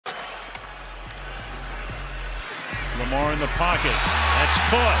Lamar in the pocket. That's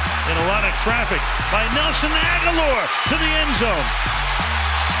caught in a lot of traffic by Nelson Aguilar to the end zone.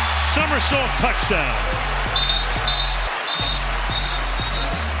 Somersault touchdown.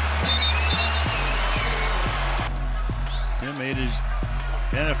 He made his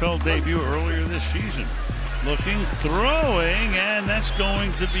NFL debut earlier this season. Looking, throwing, and that's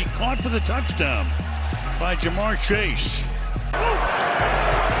going to be caught for the touchdown by Jamar Chase.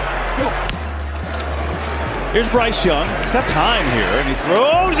 Here's Bryce Young. He's got time here, and he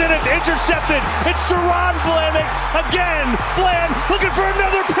throws, and it's intercepted. It's Deron Bland again. Bland looking for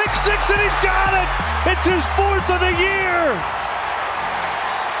another pick six, and he's got it. It's his fourth of the year.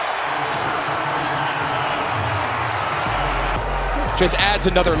 Just adds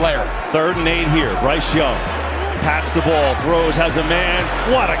another layer. 3rd and 8 here. Bryce Young pats the ball, throws, has a man.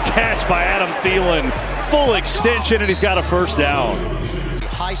 What a catch by Adam Thielen. Full extension, and he's got a first down.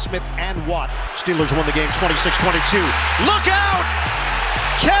 Highsmith and Watt. Steelers won the game 26-22. Look out!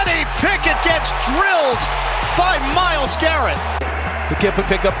 Kenny Pickett gets drilled by Myles Garrett. The kid would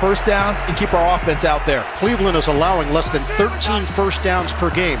pick up first downs and keep our offense out there. Cleveland is allowing less than 13 first downs per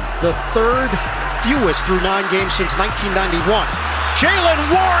game. The 3rd fewest through 9 games since 1991. Jaylen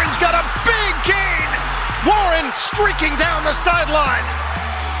Warren's got a big gain. Warren streaking down the sideline.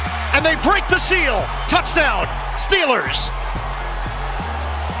 And they break the seal. Touchdown, Steelers.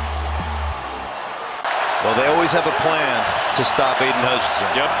 Well, they always have a plan to stop Aiden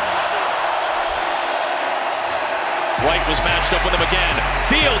Hutchinson. Yep. White was matched up with him again.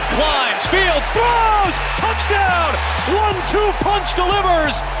 Fields climbs. Fields throws. Touchdown. 1-2 punch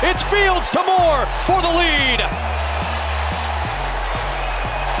delivers. It's Fields to Moore for the lead.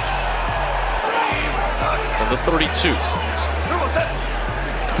 From the 32.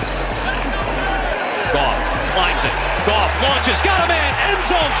 Goff climbs it. Goff launches. Got a man. End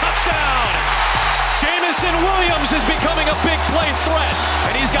zone. Touchdown. Jamison Williams is becoming a big play threat,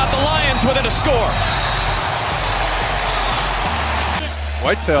 and he's got the Lions within a score.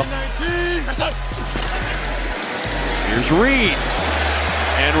 Whitetail. Here's Reed.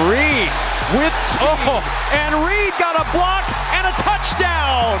 And Reed with and Reed got a block and a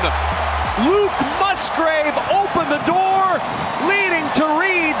touchdown. Luke Musgrave opened the door, leading to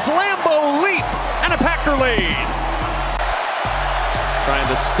Reed's Lambeau leap and a Packer lead. Trying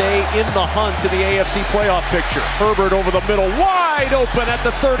to stay in the hunt in the AFC playoff picture. Herbert over the middle, wide open at the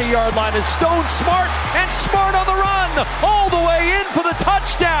 30-yard line. Is Stone smart, and smart on the run, all the way in for the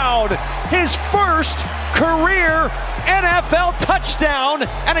touchdown. His first career NFL touchdown,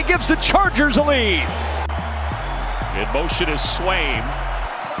 and it gives the Chargers a lead. In motion is Swaim.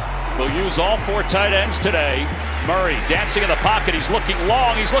 We'll use all 4 tight ends today. Murray dancing in the pocket. He's looking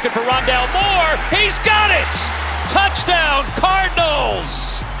long. He's looking for Rondale Moore. He's got it! Touchdown,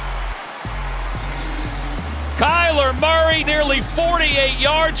 Cardinals! Kyler Murray, nearly 48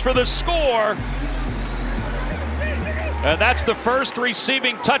 yards for the score. And that's the first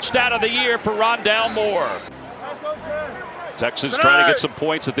receiving touchdown of the year for Rondale Moore. Texans trying to get some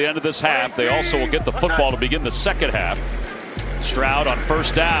points at the end of this half. They also will get the football to begin the second half. Stroud on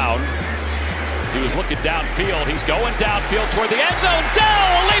first down. He was looking downfield. He's going downfield toward the end zone.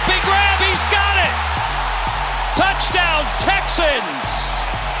 Down, a leaping grab. He's got it. Touchdown, Texans!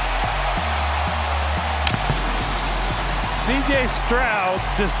 C.J. Stroud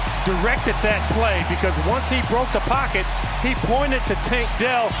just directed that play because once he broke the pocket, he pointed to Tank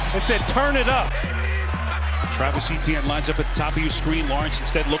Dell and said, turn it up. Travis Etienne lines up at the top of your screen. Lawrence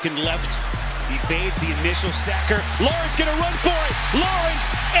instead looking left. He fades the initial sacker. Lawrence going to run for it.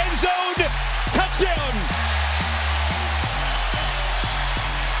 Lawrence, end zone, touchdown!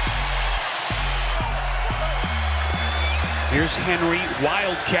 Here's Henry,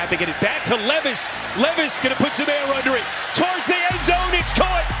 Wildcat. They get it back to Levis. Levis going to put some air under it. Towards the end zone, it's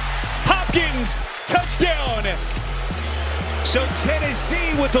caught. Hopkins, touchdown. So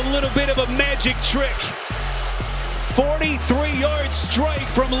Tennessee with a little bit of a magic trick. 43-yard strike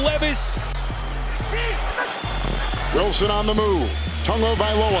from Levis. Wilson on the move. Tungo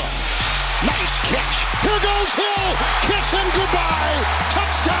Bailoa. Nice catch. Here goes Hill. Kiss him goodbye.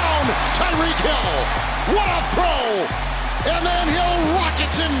 Touchdown, Tyreek Hill. What a throw. And then Hill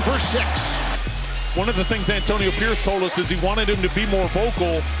rockets in for 6. One of the things Antonio Pierce told us is he wanted him to be more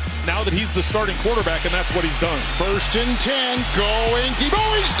vocal now that he's the starting quarterback, and that's what he's done. 1st and 10, going deep.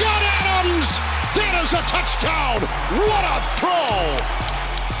 Oh, he's got Adams! That is a touchdown! What a throw!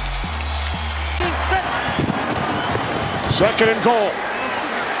 2nd and goal.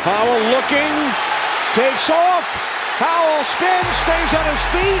 Howell looking, takes off. Howell spins, stays on his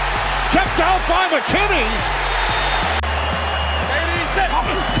feet, kept out by McKinney.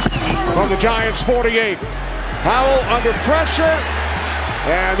 From the Giants' 48. Howell under pressure.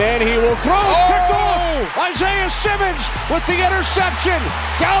 And then he will throw. Picked off. Isaiah Simmons with the interception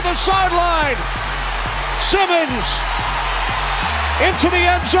down the sideline. Simmons into the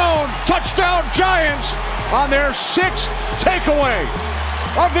end zone. Touchdown Giants on their 6th takeaway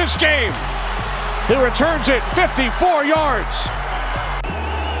of this game. He returns it 54 yards.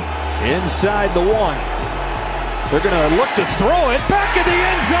 Inside the 1. They're going to look to throw it back in the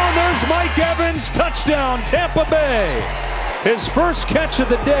end zone. There's Mike Evans. Touchdown, Tampa Bay. His first catch of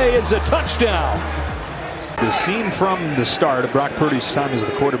the day is a touchdown. The scene from the start of Brock Purdy's time as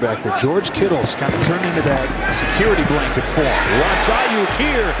the quarterback that George Kittle's kind of turned into that security blanket for him. Watch Ayuk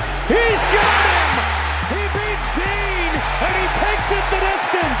here. He's got him! He beats Dean, and he takes it the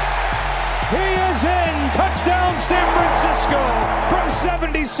distance. He is in. Touchdown San Francisco from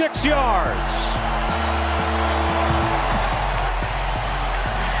 76 yards.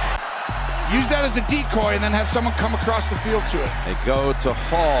 Use that as a decoy and then have someone come across the field to it. They go to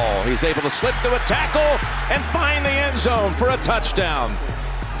Hall. He's able to slip through a tackle and find the end zone for a touchdown.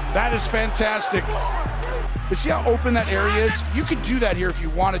 That is fantastic. You see how open that area is? You could do that here if you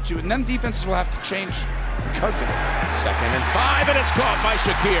wanted to, and then defenses will have to change because of it. 2nd and 5, and it's caught by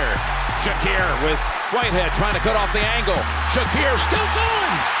Shakir. Shakir with Whitehead trying to cut off the angle. Shakir still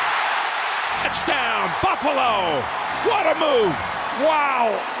going. Touchdown, Buffalo. What a move.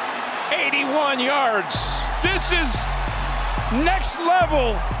 Wow. 81 yards. This is next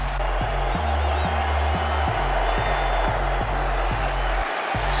level.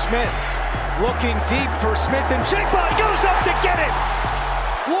 Smith looking deep for Smith, and Jigba goes up to get it.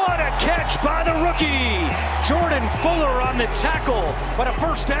 What a catch by the rookie. Jordan Fuller on the tackle, but a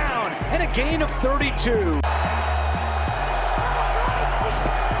first down and a gain of 32.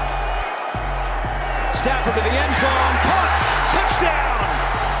 Stafford to the end zone, caught, touchdown.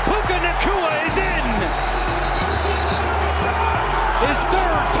 Puka Nacua is in. His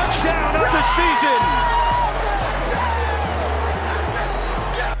 3rd touchdown of the season.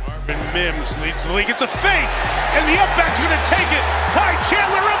 Marvin Mims leads the league. It's a fake, and the up back's going to take it. Ty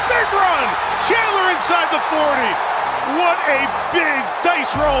Chandler, a big run. Chandler inside the 40. What a big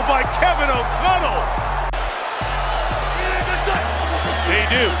dice roll by Kevin O'Connell. They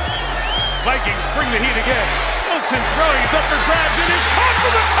do. Vikings bring the heat again. Wilson throwing, it's up for grabs, and is caught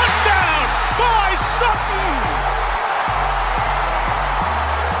for the touchdown by Sutton!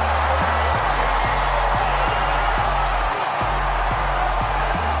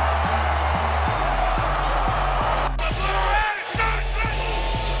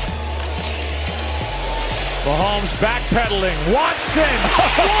 Mahomes backpedaling. Watson!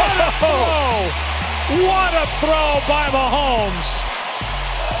 What a throw! What a throw by Mahomes!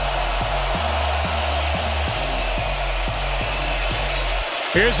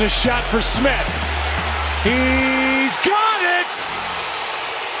 Here's a shot for Smith. He's got it!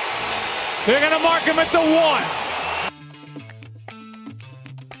 They're going to mark him at the 1.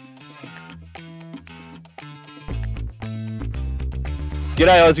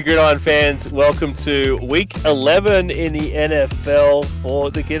 G'day Aussie Gridiron fans, welcome to week 11 in the NFL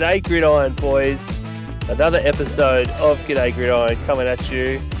for the G'day Gridiron boys. Another episode of G'day Gridiron coming at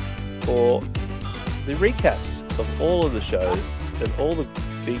you for the recaps of all of the shows and all the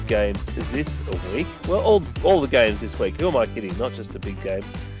big games this week. Well, all the games this week. Who am I kidding? Not just the big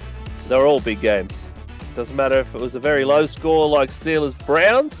games. They're all big games. Doesn't matter if it was a very low score like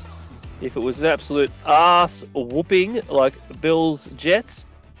Steelers-Browns, if it was an absolute ass whooping like Bills-Jets,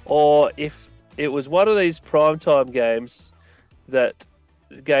 or if it was one of these primetime games that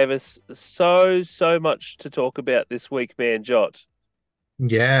gave us so much to talk about this week, man, Jot.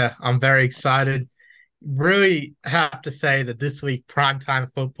 Yeah, I'm very excited. Really have to say that this week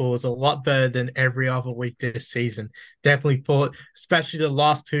primetime football is a lot better than every other week this season. Definitely thought, especially the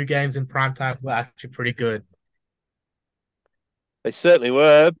last 2 games in primetime were actually pretty good. They certainly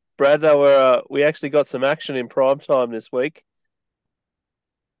were, Brad. We actually got some action in primetime this week.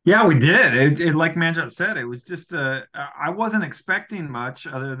 Yeah, we did. It like Manjot said, it was just I wasn't expecting much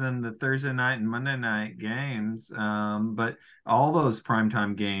other than the Thursday night and Monday night games, but all those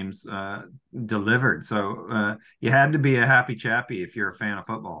primetime games delivered. So you had to be a happy chappy if you're a fan of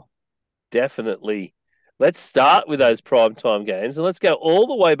football. Definitely. Let's start with those primetime games, and let's go all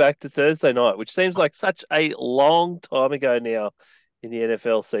the way back to Thursday night, which seems like such a long time ago now in the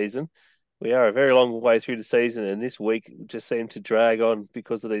NFL season. We are a very long way through the season, and this week just seemed to drag on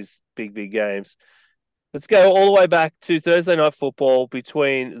because of these big games. Let's go all the way back to Thursday night football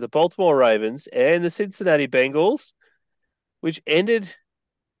between the Baltimore Ravens and the Cincinnati Bengals, which ended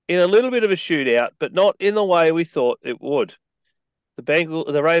in a little bit of a shootout, but not in the way we thought it would.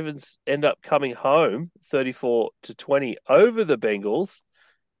 the Ravens end up coming home 34-20 over the Bengals,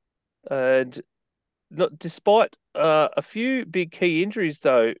 and not despite a few big key injuries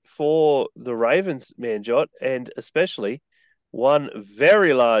though for the Ravens, Manjot, and especially one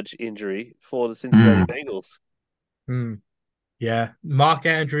very large injury for the Cincinnati Bengals. Yeah, Mark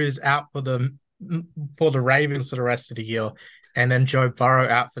Andrews out for the Ravens for the rest of the year, and then Joe Burrow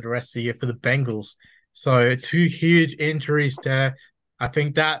out for the rest of the year for the Bengals. So 2 huge injuries there. I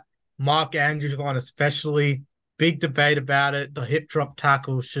think that Mark Andrews one especially, big debate about it. The hip drop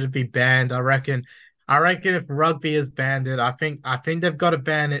tackle should it be banned? I reckon if rugby is banned it, I think they've got to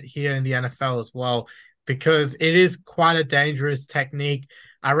ban it here in the NFL as well, because it is quite a dangerous technique.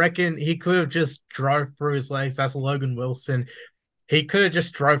 I reckon he could have just drove through his legs. That's Logan Wilson. He could have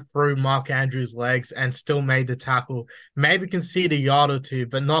just drove through Mark Andrews' legs and still made the tackle. Maybe concede a yard or two,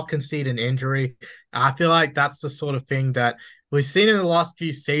 but not concede an injury. I feel like that's the sort of thing that we've seen in the last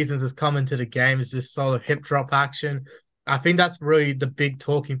few seasons has come into the game, is this sort of hip drop action. I think that's really the big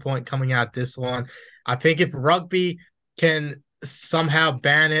talking point coming out this one. I think if rugby can somehow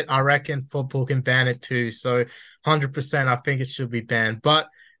ban it, I reckon football can ban it too. So 100%, I think it should be banned. But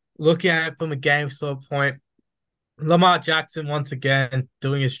looking at it from a game sort of point, Lamar Jackson, once again,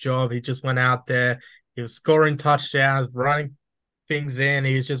 doing his job. He just went out there. He was scoring touchdowns, running things in.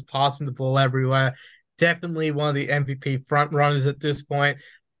 He was just passing the ball everywhere. Definitely one of the MVP front runners at this point.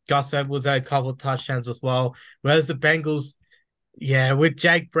 Gus Edwards had a couple of touchdowns as well. Whereas the Bengals, yeah, with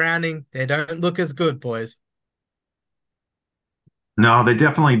Jake Browning, they don't look as good, boys. No, they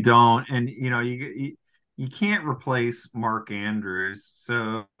definitely don't. And, you can't replace Mark Andrews.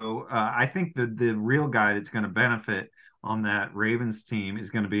 So I think the real guy that's going to benefit on that Ravens team is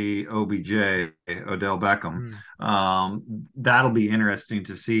going to be OBJ, Odell Beckham. That'll be interesting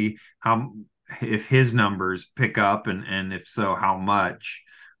to see if his numbers pick up, and if so, how much.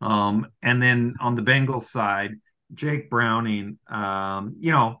 And then on the Bengals side, Jake Browning,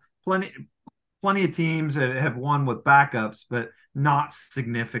 plenty of teams have won with backups, but not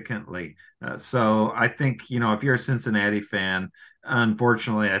significantly. So I think, if you're a Cincinnati fan,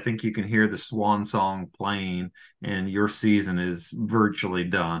 unfortunately, I think you can hear the swan song playing and your season is virtually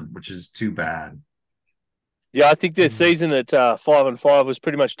done, which is too bad. Yeah, I think their season at 5-5 was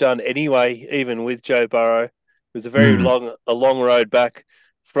pretty much done anyway, even with Joe Burrow. It was a long road back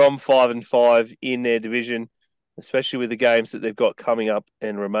from 5-5 in their division, especially with the games that they've got coming up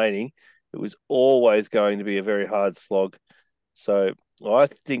and remaining. It was always going to be a very hard slog. So I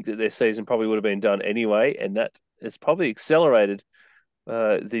think that their season probably would have been done anyway, and that has probably accelerated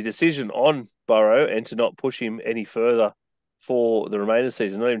the decision on Burrow and to not push him any further for the remainder of the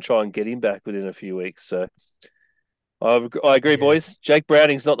season, not even try and get him back within a few weeks. So I agree, boys. Jake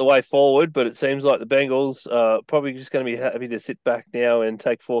Browning's not the way forward, but it seems like the Bengals are probably just going to be happy to sit back now and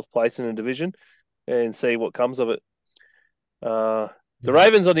take 4th place in the division and see what comes of it. The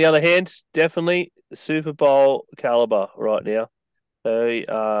Ravens, on the other hand, definitely Super Bowl caliber right now. They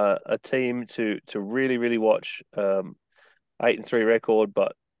are a team to really, really watch. 8-3 record,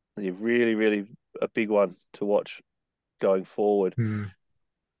 but they're really, really a big one to watch going forward.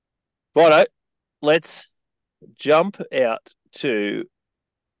 Righto, let's jump out to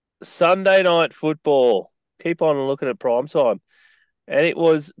Sunday night football. Keep on looking at prime time. And it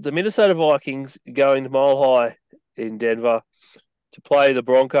was the Minnesota Vikings going to Mile High in Denver to play the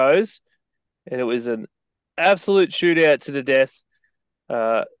Broncos, and it was an absolute shootout to the death.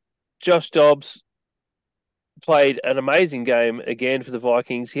 Josh Dobbs played an amazing game again for the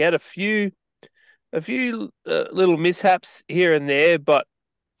Vikings. He had a few little mishaps here and there, but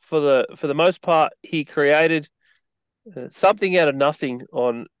for the most part, he created something out of nothing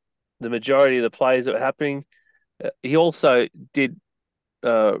on the majority of the plays that were happening. He also did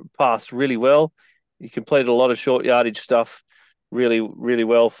pass really well. He completed a lot of short yardage stuff really, really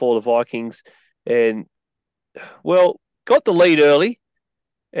well for the Vikings, and got the lead early,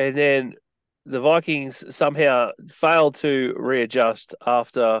 and then the Vikings somehow failed to readjust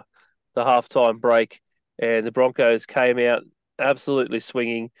after the halftime break, and the Broncos came out absolutely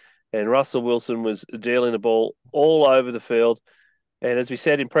swinging, and Russell Wilson was dealing the ball all over the field. And as we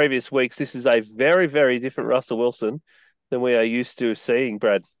said in previous weeks, this is a very, very different Russell Wilson than we are used to seeing,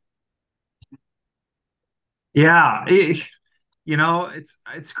 Brad. Yeah,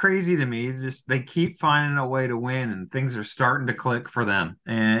 it's crazy to me. It's just they keep finding a way to win, and things are starting to click for them.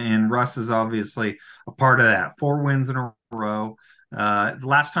 And Russ is obviously a part of that. 4 wins in a row. The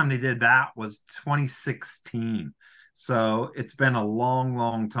last time they did that was 2016. So it's been a long,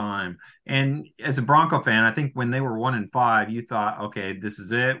 long time. And as a Bronco fan, I think when they were 1-5, you thought, okay, this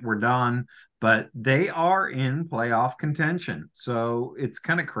is it. We're done. but they are in playoff contention. So it's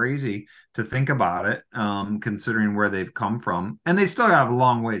kind of crazy to think about it, considering where they've come from. And they still have a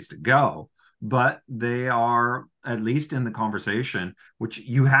long ways to go, but they are at least in the conversation, which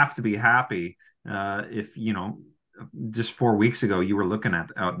you have to be happy if, just 4 weeks ago, you were looking at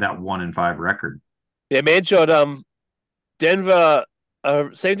that 1-5 record. Yeah, man, shot. Denver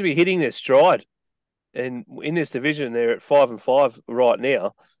seem to be hitting their stride, and in this division, they're at 5-5 right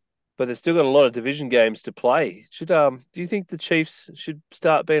now. But they've still got a lot of division games to play. Do you think the Chiefs should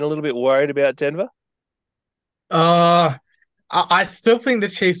start being a little bit worried about Denver? I still think the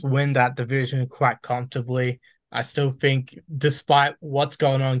Chiefs win that division quite comfortably. I still think, despite what's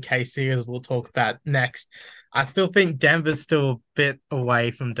going on in KC, as we'll talk about next, I still think Denver's still a bit away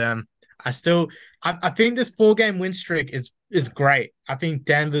from them. I think this 4-game win streak is great. I think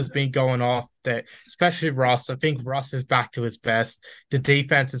Denver's been going off there, especially Russ. I think Russ is back to his best. The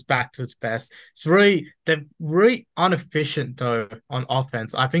defense is back to its best. They're really inefficient though on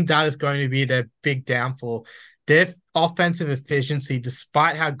offense. I think that is going to be their big downfall. Their offensive efficiency,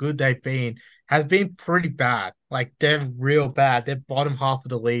 despite how good they've been, has been pretty bad. Like, they're real bad. They're bottom half of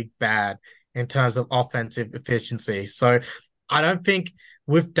the league bad in terms of offensive efficiency. So I don't think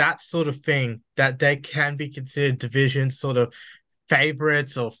with that sort of thing that they can be considered division sort of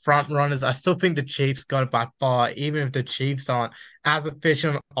favorites or front runners. I still think the Chiefs got it by far, even if the Chiefs aren't as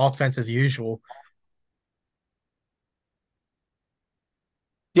efficient on offense as usual.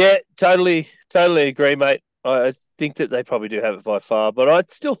 Yeah, totally agree, mate. I think that they probably do have it by far, but I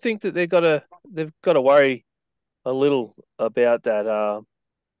still think that they've got to worry a little about that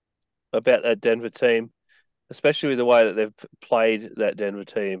Denver team, especially with the way that they've played that Denver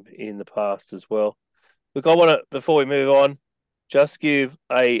team in the past as well. Look, I want to, before we move on, just give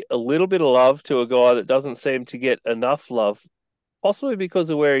a little bit of love to a guy that doesn't seem to get enough love, possibly because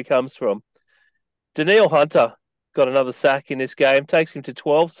of where he comes from. Danielle Hunter got another sack in this game, takes him to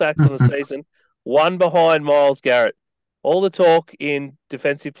 12 sacks on the season, one behind Myles Garrett. All the talk in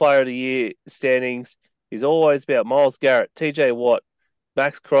Defensive Player of the Year standings is always about Myles Garrett, TJ Watt,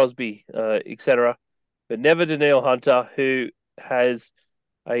 Max Crosby, etc., but never Danielle Hunter, who has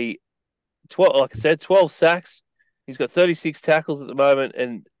 12 sacks. He's got 36 tackles at the moment,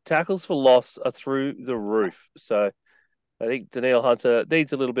 and tackles for loss are through the roof. So I think Danielle Hunter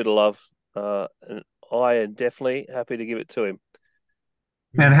needs a little bit of love, and I am definitely happy to give it to him.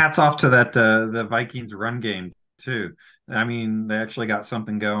 And hats off to that the Vikings run game too. I mean, they actually got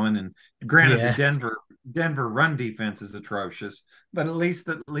something going. And granted, the Denver run defense is atrocious, but at least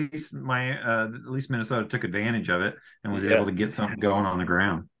Minnesota took advantage of it and was able to get something going on the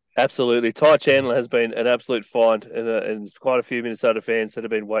ground. Absolutely. Ty Chandler has been an absolute find, and there's quite a few Minnesota fans that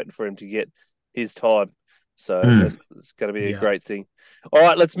have been waiting for him to get his time. So it's going to be a great thing. All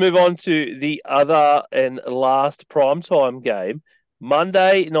right, let's move on to the other and last primetime game.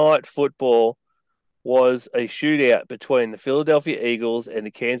 Monday Night Football was a shootout between the Philadelphia Eagles and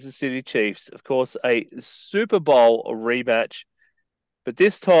the Kansas City Chiefs. Of course, a Super Bowl rematch. But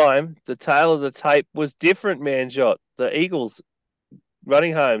this time, the tale of the tape was different, Manjot. The Eagles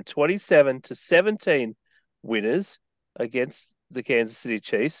running home 27-17 winners against the Kansas City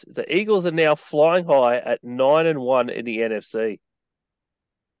Chiefs. The Eagles are now flying high at 9-1 in the NFC.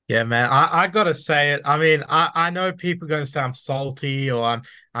 Yeah, man, I gotta say it. I mean, I know people are gonna say I'm salty or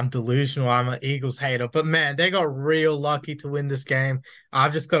I'm delusional, I'm an Eagles hater, but man, they got real lucky to win this game.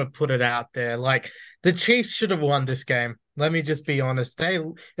 I've just got to put it out there. Like, the Chiefs should have won this game. Let me just be honest. It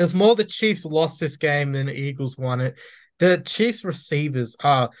was more the Chiefs lost this game than the Eagles won it. The Chiefs receivers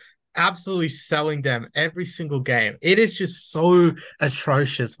are absolutely selling them every single game. It is just so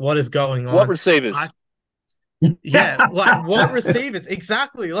atrocious what is going on. What receivers? Yeah, like what receivers?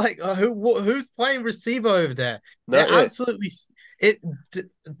 Exactly. Like who's playing receiver over there? They're absolutely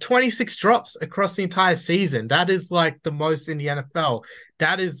 26 drops across the entire season. That is like the most in the NFL.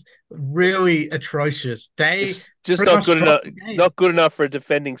 That is really atrocious. It's just not good enough. Not good enough for a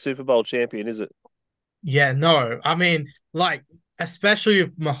defending Super Bowl champion, is it? Yeah, no. I mean, like, especially if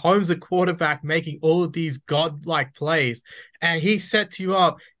Mahomes, a quarterback, making all of these godlike plays, and he sets you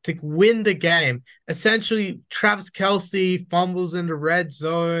up to win the game. Essentially, Travis Kelce fumbles in the red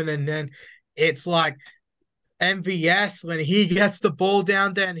zone, and then it's like MVS when he gets the ball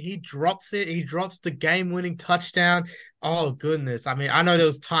down there and he drops it. He drops the game-winning touchdown. Oh, goodness. I mean, I know there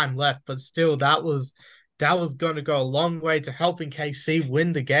was time left, but still, that was going to go a long way to helping KC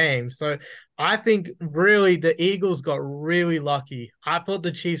win the game. So I think really the Eagles got really lucky. I thought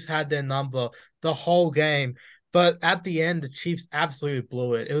the Chiefs had their number the whole game, but at the end, the Chiefs absolutely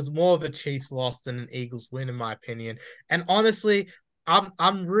blew it. It was more of a Chiefs loss than an Eagles win, in my opinion. And honestly,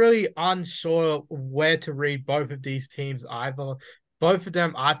 I'm really unsure where to read both of these teams either. Both of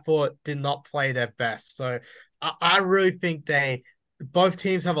them I thought did not play their best. So I really think both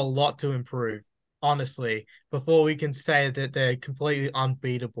teams have a lot to improve, honestly, before we can say that they're completely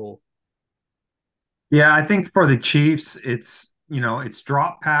unbeatable. Yeah, I think for the Chiefs, it's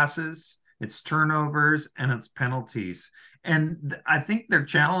drop passes, it's turnovers, and it's penalties. And I think their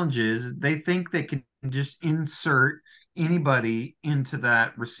challenge is they think they can just insert anybody into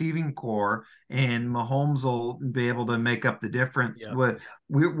that receiving core, and Mahomes will be able to make up the difference. Yep. What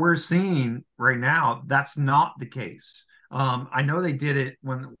we're seeing right now, that's not the case. I know they did it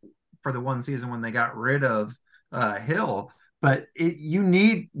for the one season when they got rid of Hill, but you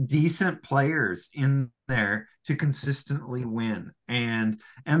need decent players in there to consistently win. And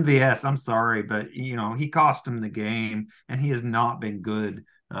MVS, I'm sorry, but he cost him the game, and he has not been good,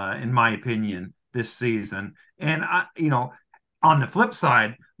 in my opinion, this season. And on the flip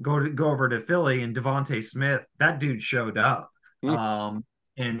side, go over to Philly and Devontae Smith. That dude showed up.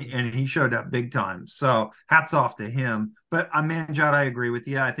 And he showed up big time. So hats off to him. But Manjot, I agree with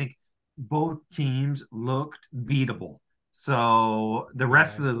you. I think both teams looked beatable. So the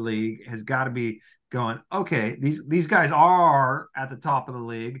rest of the league has got to be going, okay, these guys are at the top of the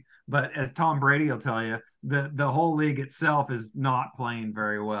league, but as Tom Brady will tell you, the whole league itself is not playing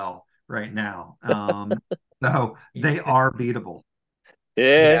very well right now. So they are beatable.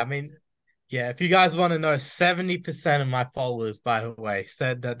 Yeah, I mean, yeah, if you guys want to know, 70% of my followers, by the way,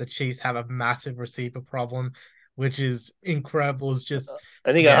 said that the Chiefs have a massive receiver problem, which is incredible. It's just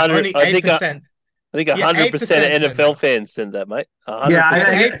I think 100. only 8%. I think 100% of NFL fans said that, mate. 100%.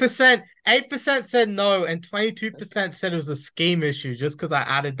 Yeah, 8% said no, and 22% said it was a scheme issue, just because I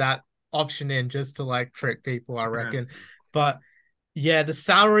added that option in just to like trick people, I reckon. But yeah, the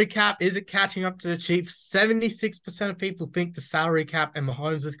salary cap, is it catching up to the Chiefs? 76% of people think the salary cap and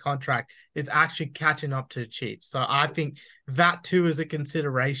Mahomes' contract is actually catching up to the Chiefs. So I think that too is a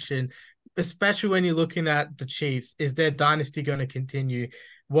consideration, especially when you're looking at the Chiefs. Is their dynasty going to continue?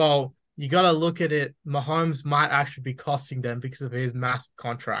 Well, you got to look at it. Mahomes might actually be costing them because of his massive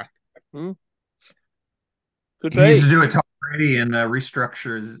contract. Could he needs to do a Tom Brady and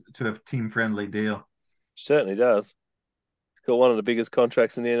restructure to a team-friendly deal. Certainly does. He's got one of the biggest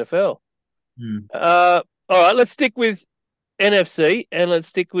contracts in the NFL. All right, let's stick with NFC, and let's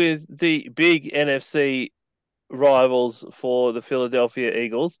stick with the big NFC rivals for the Philadelphia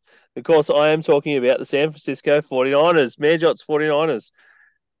Eagles. Of course, I am talking about the San Francisco 49ers, Manjot's 49ers.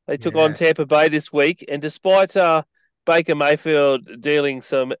 They took on Tampa Bay this week, and despite Baker Mayfield dealing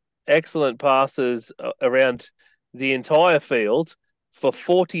some excellent passes around the entire field for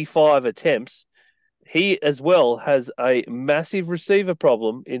 45 attempts, he as well has a massive receiver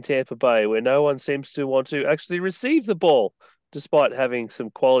problem in Tampa Bay, where no one seems to want to actually receive the ball, despite having some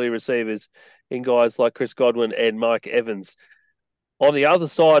quality receivers in guys like Chris Godwin and Mike Evans. On the other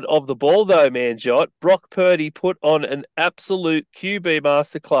side of the ball, though, Manjot, Brock Purdy put on an absolute QB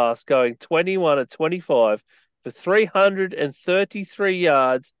masterclass, going 21 of 25 for 333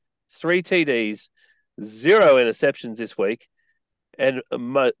 yards, 3 TDs, 0 interceptions this week. And a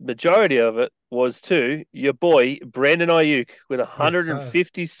majority of it was to your boy, Brandon Ayuk, with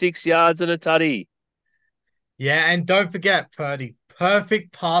 156 yards and a tutty. Yeah, and don't forget, Purdy,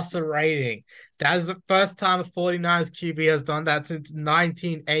 perfect passer rating. That is the first time a 49ers QB has done that since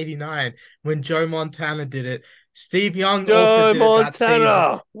 1989 when Joe Montana did it. Steve Young also did it that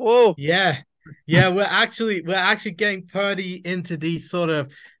season. Whoa. Yeah, we're actually getting Purdy into these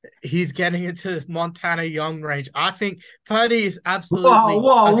he's getting into this Montana Young range. I think Purdy is absolutely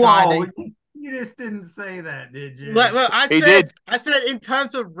whoa. You just didn't say that, did you? I said in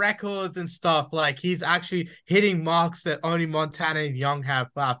terms of records and stuff, like he's actually hitting marks that only Montana and Young have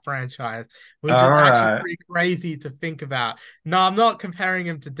for our franchise, which is actually pretty crazy to think about. No, I'm not comparing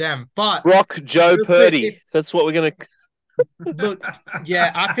him to them, but Joe Purdy. That's what we're gonna look.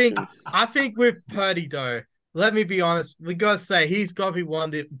 Yeah, I think with Purdy though, let me be honest, we gotta say he's gotta be one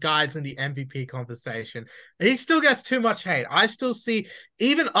of the guys in the MVP conversation. He still gets too much hate. I still see,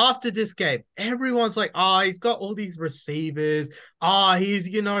 even after this game, everyone's like, he's got all these receivers. He's,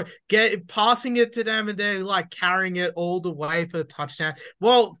 passing it to them and they're like carrying it all the way for a touchdown.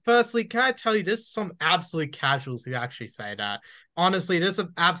 Well, firstly, can I tell you, there's some absolute casuals who actually say that. Honestly, there's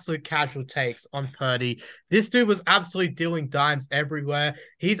some absolute casual takes on Purdy. This dude was absolutely dealing dimes everywhere.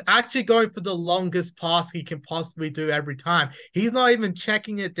 He's actually going for the longest pass he can possibly do every time. He's not even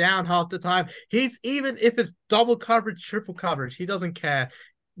checking it down half the time. Even if it's double coverage, triple coverage, he doesn't care.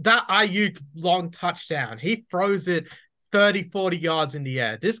 That Ayuk long touchdown, he throws it 30, 40 yards in the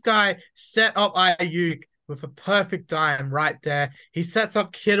air. This guy set up Ayuk with a perfect dime right there. He sets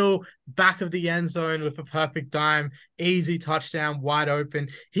up Kittle back of the end zone with a perfect dime, easy touchdown, wide open.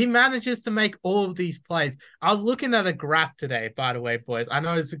 He manages to make all of these plays. I was looking at a graph today, by the way, boys. I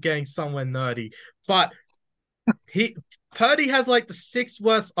know it's getting somewhere nerdy, but Purdy has like the 6th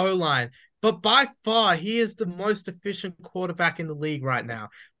worst O-line. But by far, he is the most efficient quarterback in the league right now.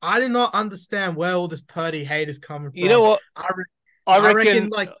 I do not understand where all this Purdy hate is coming from. You know what? I reckon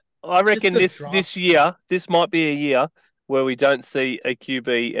this year, this might be a year where we don't see a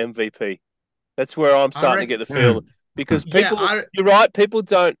QB MVP. That's where I'm starting to get the feel. Because you're right, people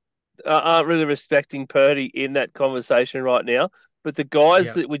aren't really respecting Purdy in that conversation right now. But the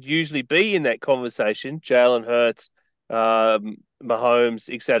guys that would usually be in that conversation, Jalen Hurts,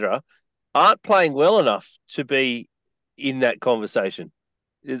 Mahomes, etc., aren't playing well enough to be in that conversation.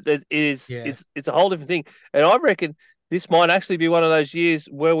 It's a whole different thing. And I reckon this might actually be one of those years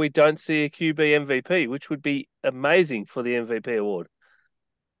where we don't see a QB MVP, which would be amazing for the MVP award.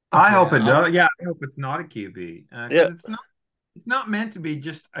 I hope it does. Yeah, I hope it's not a QB. It's not meant to be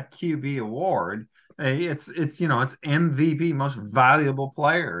just a QB award. It's MVP, most valuable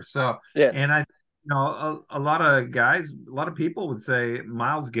player. So and I a lot of guys, a lot of people would say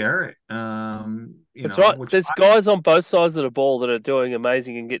Myles Garrett. That's right. There's guys on both sides of the ball that are doing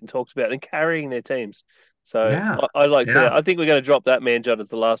amazing and getting talked about and carrying their teams. So I like to see that. I think we're going to drop that man, John, as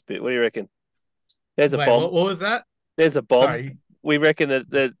the last bit. What do you reckon? There's a bomb. What was that? There's a bomb. Sorry. We reckon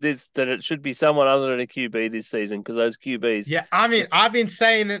that it should be someone other than a QB this season because those QBs. Yeah, I mean, I've been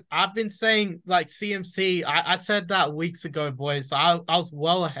saying like CMC. I said that weeks ago, boys. So I was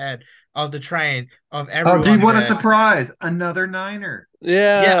well ahead of the train of everyone. Oh, dude, what a surprise! Another Niner.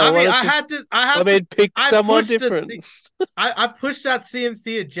 Yeah. I mean, pick someone different. I pushed that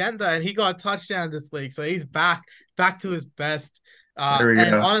CMC agenda, and he got a touchdown this week, so he's back to his best.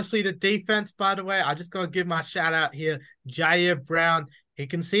 And honestly, the defense, by the way, I just got to give my shout out here. Jair Brown, he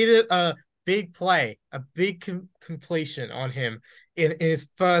conceded a big play, a big completion on him in his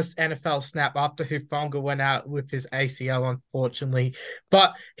first NFL snap after Hufanga went out with his ACL, unfortunately.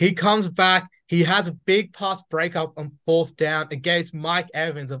 But he comes back. He has a big pass breakup on 4th down against Mike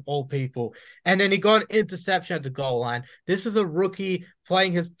Evans, of all people. And then he got an interception at the goal line. This is a rookie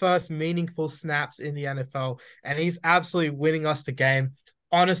playing his first meaningful snaps in the NFL, and he's absolutely winning us the game.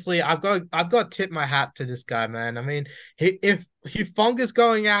 Honestly, I've got to tip my hat to this guy, man. I mean, if Hufanga's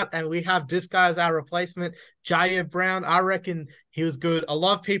going out and we have this guy as our replacement, Jair Brown, I reckon he was good. A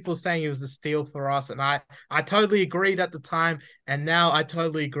lot of people saying he was a steal for us, and I totally agreed at the time, and now I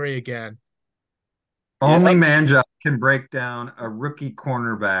totally agree again. Only Manjot can break down a rookie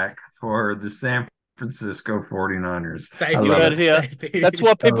cornerback for the San Francisco 49ers. That's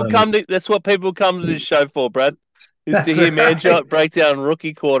what people come to. That's what people come to this show for, Brad. Is to hear Manjot break down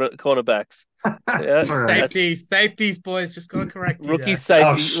rookie cornerbacks. Safeties, boys. Just gotta correct you. Rookie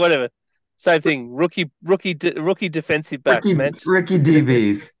safety, whatever. Same thing. Rookie defensive backs, man. Rookie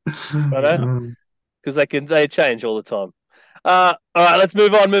DBs. Because they change all the time. All right, let's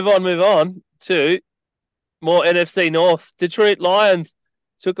move on to more NFC North. Detroit Lions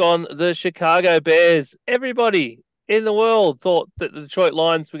took on the Chicago Bears. Everybody in the world thought that the Detroit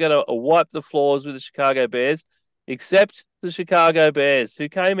Lions were going to wipe the floors with the Chicago Bears, except the Chicago Bears, who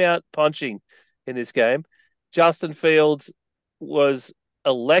came out punching in this game. Justin Fields was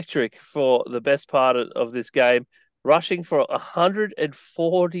electric for the best part of this game, rushing for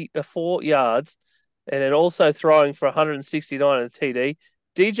 144 yards and then also throwing for 169 on a TD.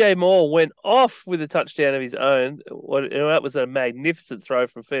 DJ Moore went off with a touchdown of his own. That was a magnificent throw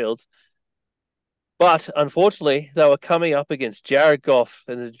from Fields. But unfortunately, they were coming up against Jared Goff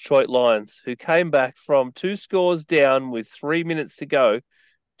and the Detroit Lions, who came back from 2 scores down with 3 minutes to go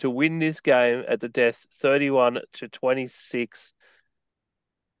to win this game at the death, 31-26.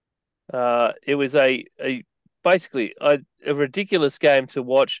 It was basically a ridiculous game to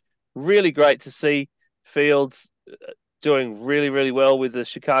watch. Really great to see Fields doing really, really well with the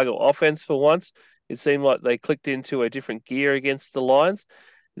Chicago offense for once. It seemed like they clicked into a different gear against the Lions.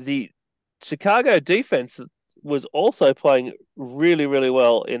 The Chicago defense was also playing really, really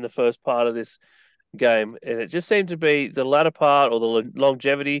well in the first part of this game. And it just seemed to be the latter part or the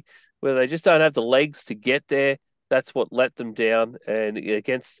longevity where they just don't have the legs to get there. That's what let them down. And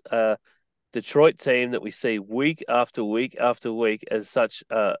against Detroit team that we see week after week after week as such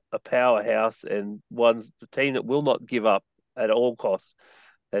a powerhouse and the team that will not give up at all costs,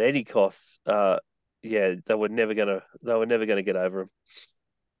 at any costs. They were never gonna get over them.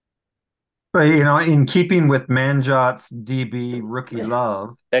 But in keeping with Manjot's DB rookie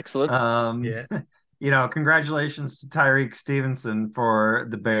love, excellent. Congratulations to Tyreek Stevenson for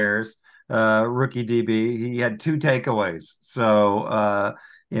the Bears. rookie DB. He had 2 takeaways. So,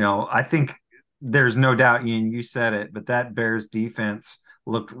 I think there's no doubt, Ian, you said it, but that Bears defense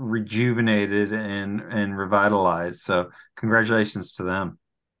looked rejuvenated and revitalized. So congratulations to them.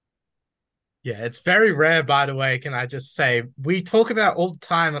 Yeah, it's very rare, by the way, can I just say. We talk about all the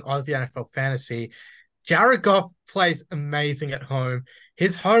time on Aussie NFL Fantasy. Jared Goff plays amazing at home.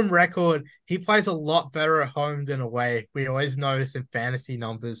 His home record, he plays a lot better at home than away. We always notice in fantasy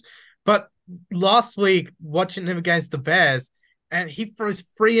numbers. But last week, watching him against the Bears, and he throws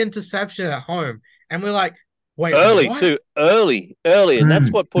 3 interceptions at home. And we're like, wait, early what? too, early. And that's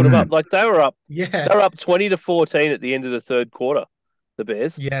what put them up. Like they were up 20-14 at the end of the third quarter, the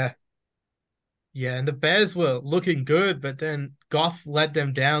Bears. Yeah, and the Bears were looking good, but then Goff led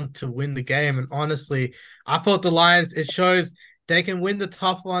them down to win the game. And honestly, I thought the Lions, it shows they can win the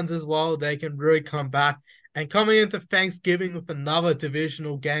tough ones as well. They can really come back. And coming into Thanksgiving with another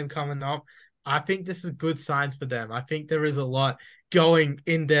divisional game coming up, I think this is good signs for them. I think there is a lot going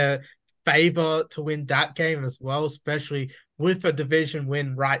in their favor to win that game as well, especially with a division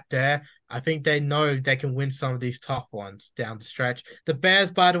win right there. I think they know they can win some of these tough ones down the stretch. The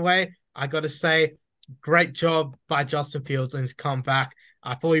Bears, by the way, I got to say, great job by Justin Fields in his comeback.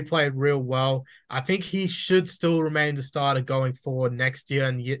 I thought he played real well. I think he should still remain the starter going forward next year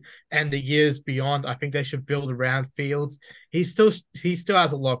and the years beyond. I think they should build around Fields. He still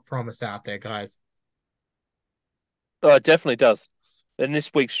has a lot of promise out there, guys. Oh, it definitely does. And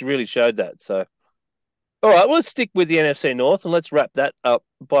this week's really showed that. So, all right, let's stick with the NFC North and let's wrap that up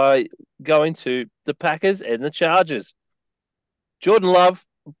by going to the Packers and the Chargers. Jordan Love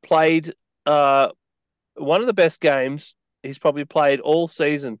played one of the best games he's probably played all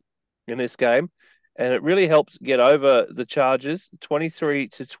season in this game, and it really helped get over the Chargers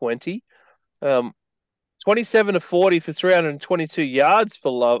 23-20, 27-40 for 322 yards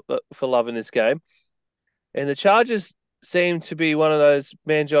for Love in this game, and the Chargers seem to be one of those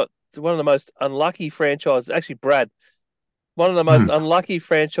one of the most unlucky franchises. Actually, Brad, one of the most unlucky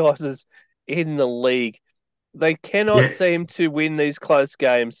franchises in the league. They cannot seem to win these close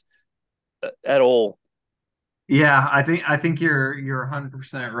games at all. Yeah, I think you're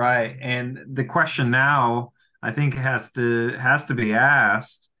 100% right. And the question now, I think has to be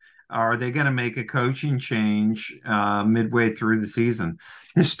asked: are they going to make a coaching change midway through the season?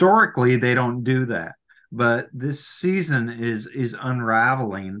 Historically, they don't do that, but this season is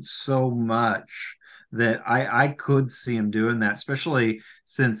unraveling so much that I could see him doing that, especially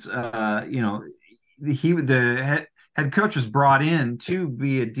since the head coach was brought in to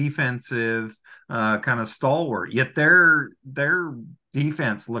be a defensive kind of stalwart, yet their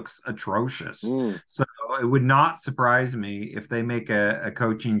defense looks atrocious. So it would not surprise me if they make a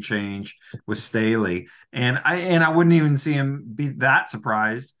coaching change with Staley, and I wouldn't even see him be that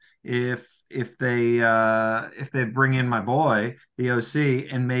surprised if they bring in my boy, the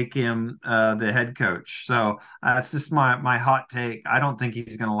OC, and make him the head coach. So that's just my hot take. I don't think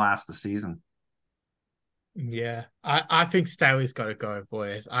he's going to last the season. Yeah, I think Staley's got to go,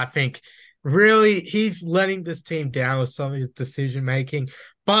 boys. I think really he's letting this team down with some of his decision making,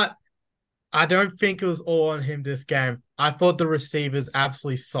 but I don't think it was all on him this game. I thought the receivers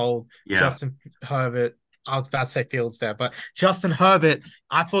absolutely sold Justin Herbert. I was about to say Fields there, but Justin Herbert,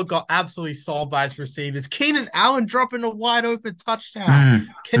 I thought got absolutely sold by his receivers. Keenan Allen dropping a wide open touchdown.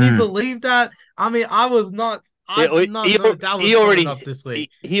 Can you believe that? I mean, I was not. I did not know that was coming up this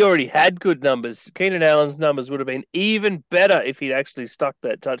week. He already had good numbers. Keenan Allen's numbers would have been even better if he'd actually stuck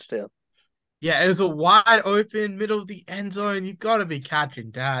that touchdown. Yeah, it was a wide open middle of the end zone. You got to be catching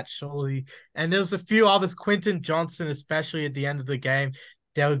that, surely. And there was a few others, Quentin Johnson, especially at the end of the game.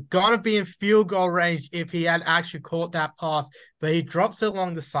 They were going to be in field goal range if he had actually caught that pass, but he drops it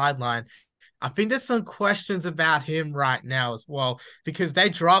along the sideline. I think there's some questions about him right now as well, because they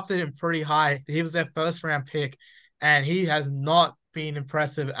drafted him pretty high. He was their first round pick, and he has not been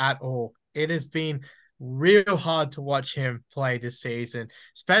impressive at all. It has been real hard to watch him play this season,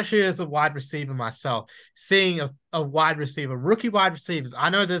 especially as a wide receiver myself. Seeing a wide receiver, rookie wide receivers,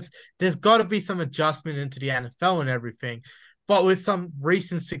 I know there's got to be some adjustment into the NFL and everything, but with some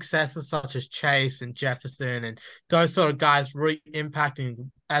recent successes such as Chase and Jefferson and those sort of guys really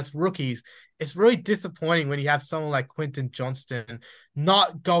impacting as rookies, it's really disappointing when you have someone like Quentin Johnston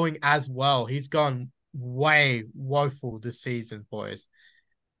not going as well. He's gone way woeful this season, boys.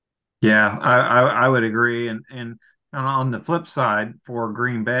 Yeah, I would agree. And on the flip side for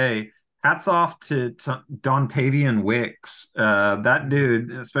Green Bay, hats off to Dontavian Wicks. That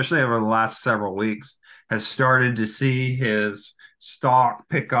dude, especially over the last several weeks, has started to see his stock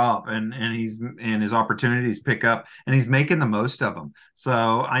pick up and his opportunities pick up, and he's making the most of them.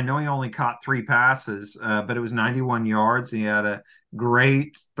 So I know he only caught 3 passes, but it was 91 yards. He had a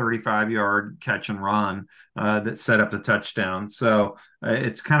great 35-yard catch and run that set up the touchdown. So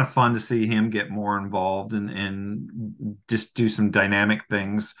it's kind of fun to see him get more involved and just do some dynamic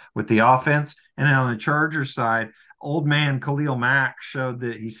things with the offense. And then on the Chargers side, old man Khalil Mack showed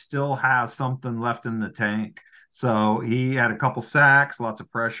that he still has something left in the tank. So he had a couple sacks, lots of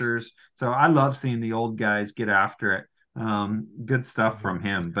pressures. So I love seeing the old guys get after it. Good stuff from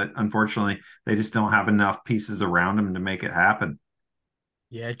him, but unfortunately they just don't have enough pieces around him to make it happen.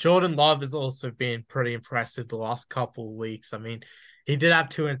 Yeah, Jordan Love has also been pretty impressive the last couple of weeks. I mean, he did have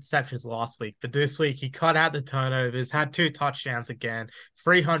 2 interceptions last week, but this week he cut out the turnovers, had 2 touchdowns again,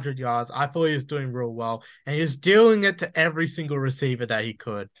 300 yards. I thought he was doing real well, and he was dealing it to every single receiver that he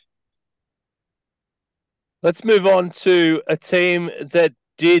could. Let's move on to a team that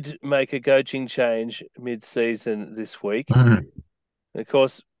did make a coaching change mid-season this week. Of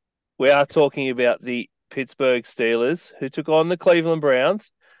course, we are talking about the Pittsburgh Steelers, who took on the Cleveland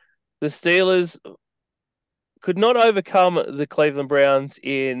Browns. The Steelers could not overcome the Cleveland Browns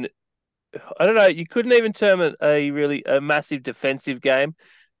in, I don't know, you couldn't even term it a massive defensive game,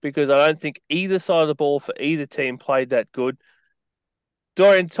 because I don't think either side of the ball for either team played that good.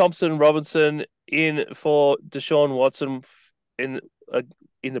 Dorian Thompson-Robinson in for Deshaun Watson in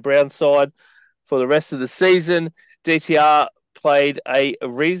the Browns side for the rest of the season. DTR played a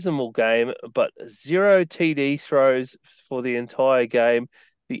reasonable game, but 0 TD throws for the entire game.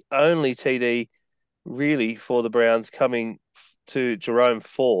 The only TD really for the Browns coming to Jerome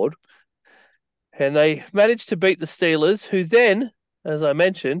Ford. And they managed to beat the Steelers, who then, as I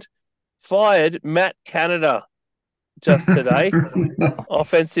mentioned, fired Matt Canada just today.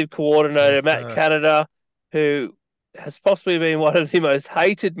 Offensive coordinator Matt Canada, who has possibly been one of the most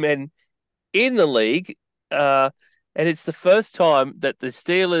hated men in the league. And it's the first time that the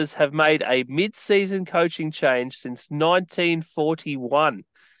Steelers have made a mid-season coaching change since 1941.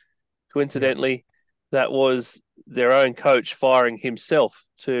 Coincidentally, that was their own coach firing himself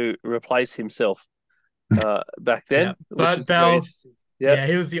to replace himself back then. Yeah. But Bell,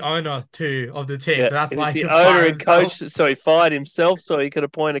 he was the owner too of the team. Yeah. So that's why he he was the owner and himself. coach, so he fired himself so he could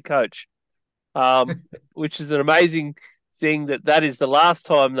appoint a coach. Which is an amazing thing that is the last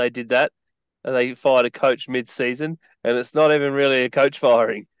time they did that, and they fired a coach mid-season, and it's not even really a coach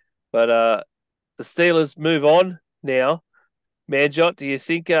firing. But the Steelers move on now. Manjot, do you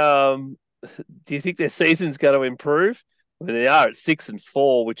think their season's going to improve? I mean, they are at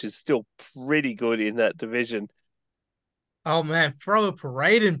 6-4, which is still pretty good in that division. Oh man, throw a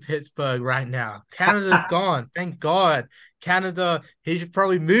parade in Pittsburgh right now. Canada's gone. Thank God. Canada, he should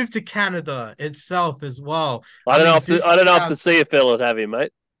probably move to Canada itself as well. I don't know if the CFL would have him,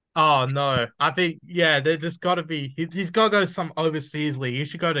 mate. Oh no. I think there's gotta be he's gotta go some overseas league. He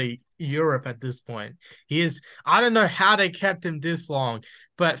should go to Europe at this point. I don't know how they kept him this long,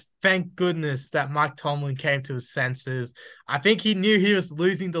 but thank goodness that Mike Tomlin came to his senses. I think he knew he was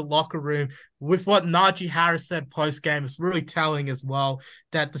losing the locker room. With what Najee Harris said post-game, it's really telling as well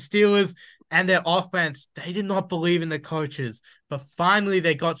that the Steelers and their offense, they did not believe in the coaches. But finally,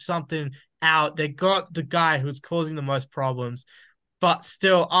 they got something out. They got the guy who's causing the most problems. But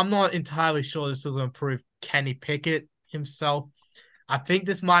still, I'm not entirely sure this will improve Kenny Pickett himself. I think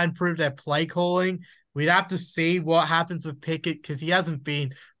this might improve their play calling. We'd have to see what happens with Pickett because he hasn't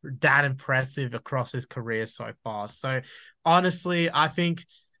been that impressive across his career so far. So, honestly, I think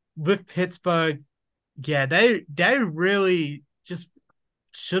with Pittsburgh, they really just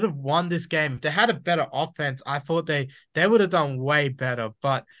should have won this game. If they had a better offense, I thought they would have done way better.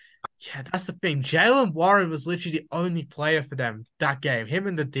 But, yeah, that's the thing. Jaylen Warren was literally the only player for them that game, him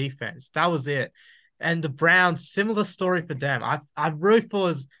and the defense. That was it. And the Browns, similar story for them. I really thought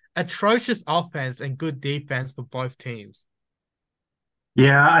it was atrocious offense and good defense for both teams.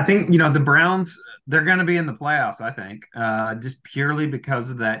 Yeah, I think, the Browns, they're going to be in the playoffs, I think, just purely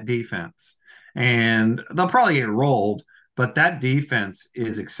because of that defense. And they'll probably get rolled, but that defense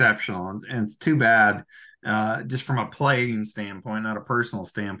is exceptional. And it's too bad, just from a playing standpoint, not a personal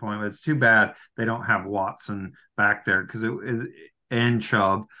standpoint, but it's too bad they don't have Watson back there and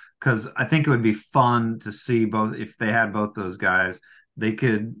Chubb, because I think it would be fun to see both. If they had both those guys, they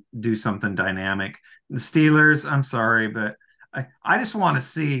could do something dynamic. The Steelers, I'm sorry, but I just want to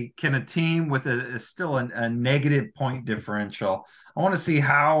see, can a team with still a negative point differential, I want to see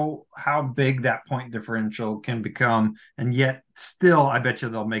how big that point differential can become, and yet still I bet you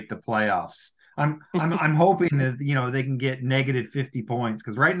they'll make the playoffs. I'm hoping that they can get negative 50 points,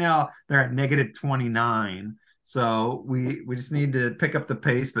 because right now they're at negative 29. So we just need to pick up the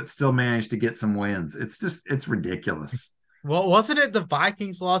pace, but still manage to get some wins. It's ridiculous. Well, wasn't it the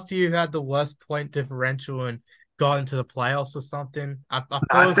Vikings last year who had the worst point differential and got into the playoffs or something? I thought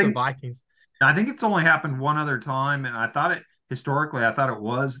it was the Vikings. I think it's only happened one other time, and I thought it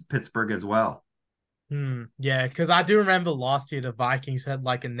was Pittsburgh as well. Yeah, because I do remember last year the Vikings had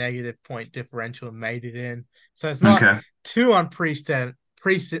like a negative point differential and made it in. So it's not too unprecedented,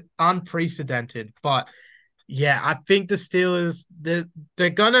 but yeah, I think the Steelers, they're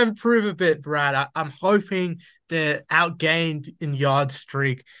going to improve a bit, Brad. I'm hoping the outgained in yard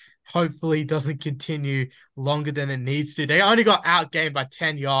streak hopefully doesn't continue longer than it needs to. They only got outgained by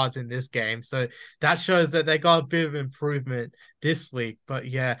 10 yards in this game. So that shows that they got a bit of improvement this week. But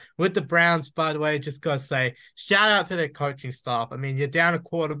yeah, with the Browns, by the way, just got to say, shout out to their coaching staff. I mean, you're down a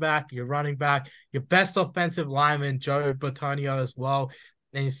quarterback, you're running back, your best offensive lineman, Joe Bertonio as well,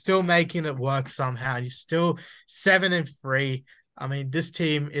 and you're still making it work somehow. And you're still 7-3. I mean, this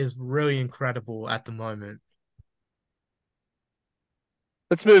team is really incredible at the moment.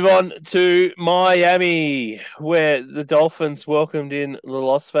 Let's move on to Miami, where the Dolphins welcomed in the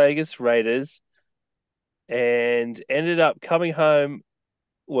Las Vegas Raiders and ended up coming home.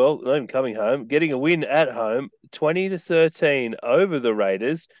 Well, not even coming home, getting a win at home, 20-13 over the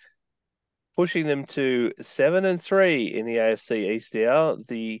Raiders, pushing them to 7-3 in the AFC East now.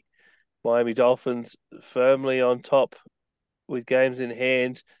 The Miami Dolphins firmly on top with games in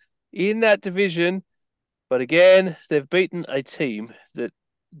hand in that division. But again, they've beaten a team that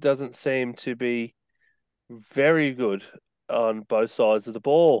doesn't seem to be very good on both sides of the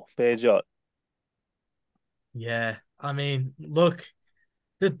ball, Manjot. Yeah, I mean, look,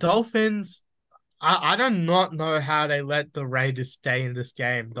 the Dolphins, I do not know how they let the Raiders stay in this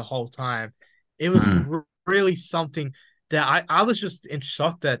game the whole time. It was really something that I was just in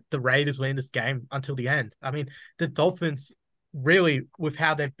shock that the Raiders were in this game until the end. I mean, the Dolphins, really, with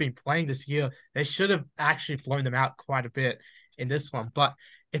how they've been playing this year, they should have actually blown them out quite a bit in this one. But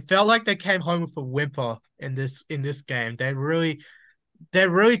it felt like they came home with a whimper in this game. They really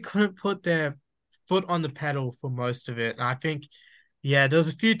couldn't put their foot on the pedal for most of it. And I think, yeah, there was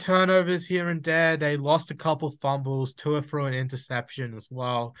a few turnovers here and there. They lost a couple fumbles, Tua threw an interception as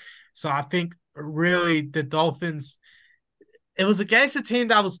well. So I think really the Dolphins, it was against a team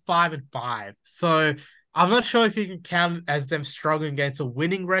that was 5-5. So I'm not sure if you can count as them struggling against a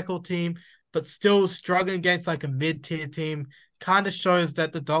winning record team, but still struggling against like a mid-tier team kind of shows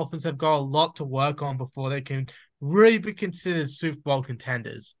that the Dolphins have got a lot to work on before they can really be considered Super Bowl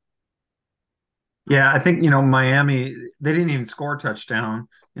contenders. Yeah, I think, Miami, they didn't even score a touchdown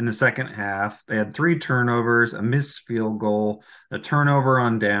in the second half. They had 3 turnovers, a missed field goal, a turnover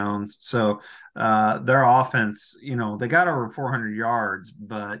on downs. So their offense, they got over 400 yards,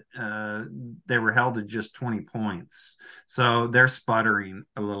 but they were held to just 20 points. So they're sputtering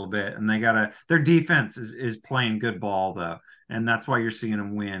a little bit, and their defense is playing good ball though. And that's why you're seeing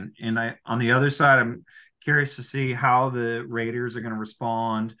them win. And on the other side, I'm curious to see how the Raiders are going to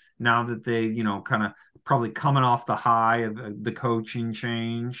respond now that they, kind of probably coming off the high of the coaching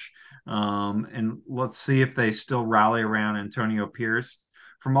change. And let's see if they still rally around Antonio Pierce.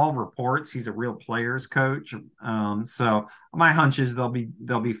 From all reports, he's a real players coach. So my hunch is they'll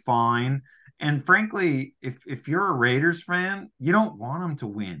be fine. And frankly, if you're a Raiders fan, you don't want them to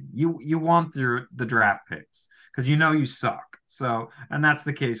win. You want the draft picks because you suck. So, and that's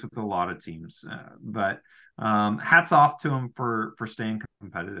the case with a lot of teams. But hats off to them for staying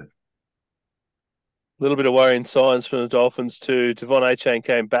competitive. A little bit of worrying signs from the Dolphins too. Devon Achane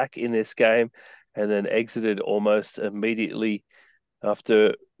came back in this game and then exited almost immediately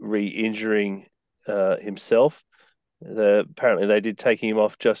after re-injuring himself. Apparently they did take him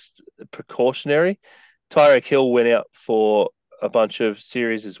off just precautionary. Tyreek Hill went out for a bunch of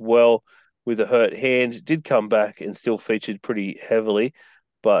series as well with a hurt hand, did come back and still featured pretty heavily,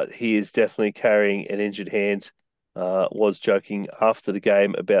 but he is definitely carrying an injured hand. Was joking after the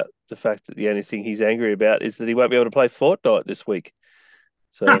game about the fact that the only thing he's angry about is that he won't be able to play Fortnite this week.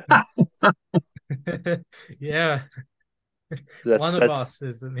 So yeah. One of us,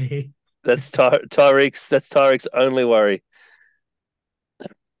 isn't he? That's Tyreek's only worry.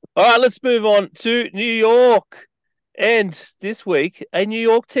 All right, let's move on to New York. And this week, a New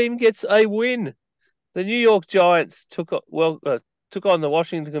York team gets a win. The New York Giants took on the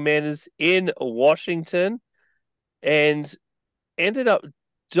Washington Commanders in Washington and ended up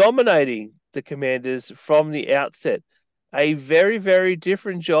dominating the Commanders from the outset. A very, very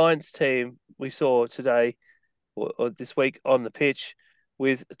different Giants team we saw today or this week on the pitch,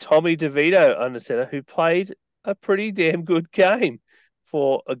 with Tommy DeVito under center, who played a pretty damn good game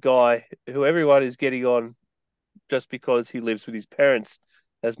for a guy who everyone is getting on just because he lives with his parents,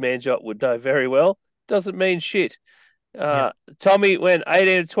 as Manjot would know very well. Doesn't mean shit. Tommy went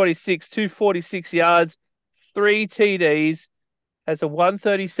 18 of 26, 246 yards, 3 TDs, has a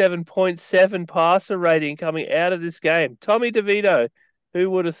 137.7 passer rating coming out of this game. Tommy DeVito,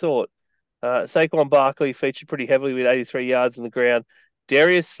 who would have thought? Saquon Barkley featured pretty heavily with 83 yards on the ground.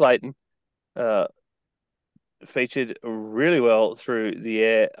 Darius Slayton featured really well through the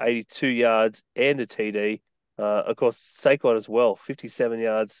air, 82 yards and a TD. Of course, Saquon as well, 57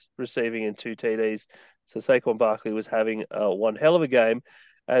 yards receiving and 2 TDs. So Saquon Barkley was having one hell of a game,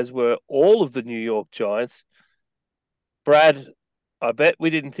 as were all of the New York Giants. Brad, I bet we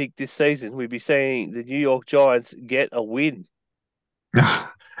didn't think this season we'd be seeing the New York Giants get a win.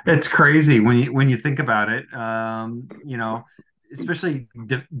 It's crazy when you think about it. Especially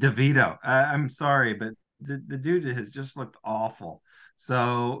DeVito. I'm sorry, but the dude has just looked awful.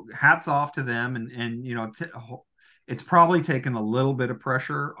 So hats off to them, and it's probably taken a little bit of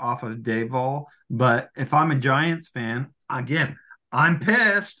pressure off of Daval. But if I'm a Giants fan, again, I'm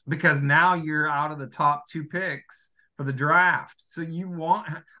pissed because now you're out of the top 2 picks for the draft. So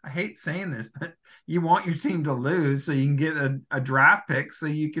I hate saying this, but you want your team to lose so you can get a draft pick so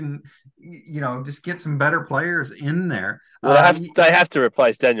you can, just get some better players in there. Well, they have to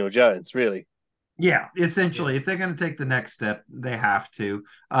replace Daniel Jones, really. Yeah, essentially, if they're going to take the next step, they have to.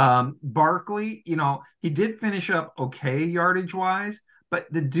 Barkley, he did finish up okay yardage-wise, but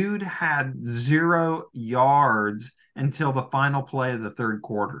the dude had 0 yards until the final play of the third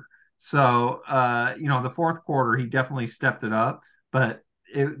quarter. So, the fourth quarter, he definitely stepped it up, but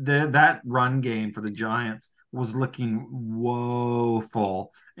that run game for the Giants was looking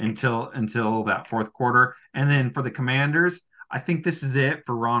woeful until that fourth quarter. And then for the Commanders, I think this is it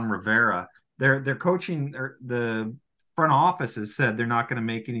for Ron Rivera. They're coaching, the front office has said they're not going to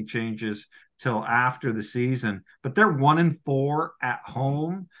make any changes till after the season, but they're 1-4 at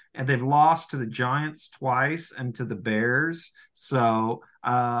home, and they've lost to the Giants twice and to the Bears. So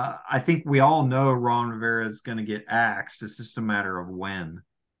I think we all know Ron Rivera is going to get axed. It's just a matter of when.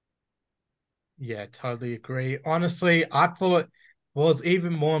 Yeah, totally agree. Honestly, I thought what was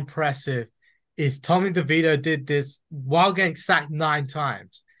even more impressive is Tommy DeVito did this while getting sacked 9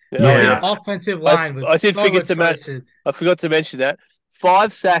 times. Yeah. The offensive line was I did so forget I forgot to mention that.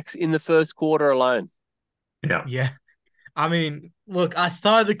 5 sacks in the first quarter alone. Yeah. I mean, look, I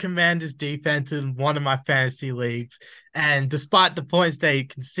started the Commanders defense in one of my fantasy leagues, and despite the points they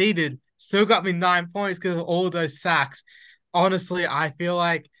conceded, still got me 9 points because of all those sacks. Honestly, I feel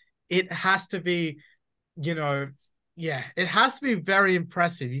like it has to be, it has to be very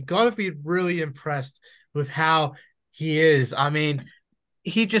impressive. You got to be really impressed with how he is. I mean,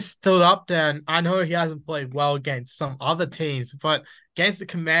 he just stood up there, and I know he hasn't played well against some other teams, but against the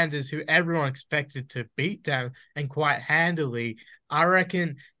Commanders, who everyone expected to beat them and quite handily, I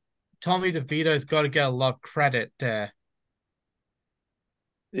reckon Tommy DeVito's got to get a lot of credit there.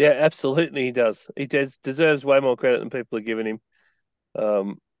 Yeah, absolutely he does. He deserves way more credit than people are giving him.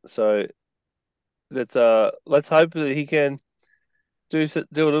 So let's hope that he can do a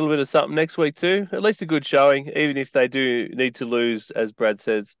little bit of something next week too. At least a good showing, even if they do need to lose, as Brad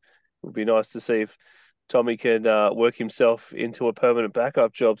says. It would be nice to see if Tommy can work himself into a permanent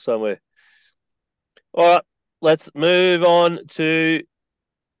backup job somewhere. All right, let's move on to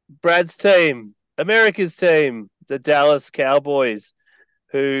Brad's team, America's team, the Dallas Cowboys,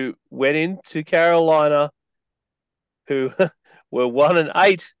 who went into Carolina, who were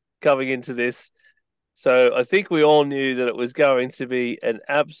 1-8 coming into this. So I think we all knew that it was going to be an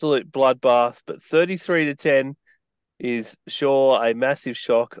absolute bloodbath, but 33-10 is sure a massive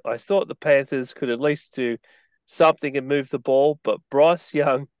shock. I thought the Panthers could at least do something and move the ball, but Bryce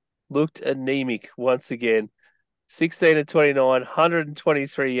Young looked anemic once again. 16-29,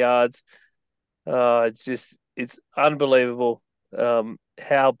 123 yards. It's unbelievable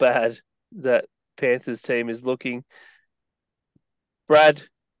how bad that Panthers team is looking. Brad,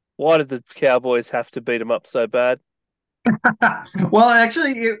 why did the Cowboys have to beat them up so bad? Well,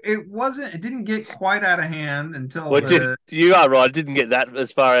 actually, it didn't get quite out of hand until you are right. It didn't get that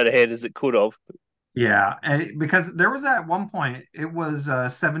as far out of hand as it could have. Yeah, because there was at one point it was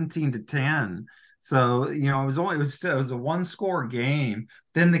 17-10. So, it was a 1-score game.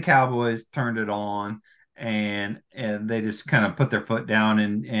 Then the Cowboys turned it on, and they just kind of put their foot down,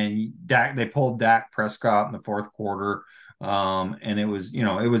 and they pulled Dak Prescott in the fourth quarter. And it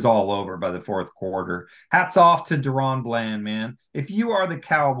was all over by the fourth quarter. Hats off to Deron Bland, man. If you are the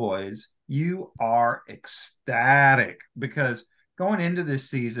Cowboys, you are ecstatic, because going into this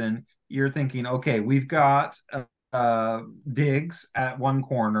season, you're thinking, okay, we've got Diggs at one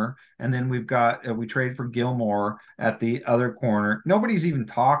corner, and then we've got we trade for Gilmore at the other corner. Nobody's even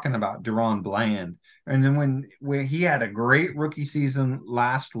talking about Deron Bland. And then when he had a great rookie season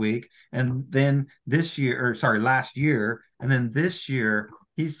last week, and then last year, and then this year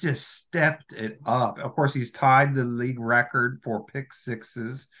he's just stepped it up. Of course, he's tied the league record for pick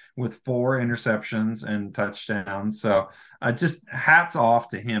sixes with 4 interceptions and touchdowns. So just hats off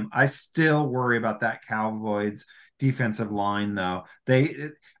to him. I still worry about that Cowboys defensive line, though.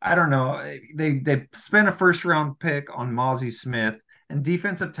 I don't know. They spent a first round pick on Mozzie Smith, and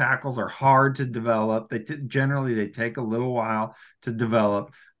defensive tackles are hard to develop. Generally they take a little while to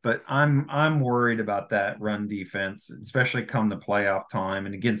develop. But I'm worried about that run defense, especially come the playoff time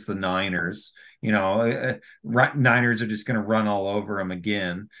and against the Niners. Niners are just going to run all over them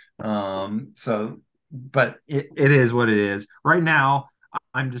again. But it is what it is. Right now,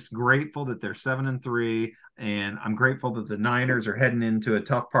 I'm just grateful that they're 7-3, and I'm grateful that the Niners are heading into a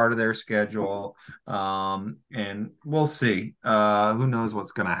tough part of their schedule. And we'll see. Who knows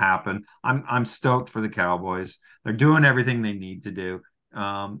what's going to happen? I'm stoked for the Cowboys. They're doing everything they need to do.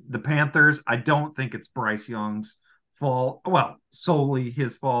 The Panthers, I don't think it's Bryce Young's fault. Well, solely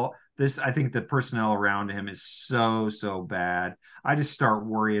his fault. I think the personnel around him is so bad. I just start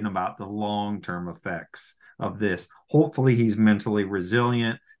worrying about the long-term effects of this. Hopefully he's mentally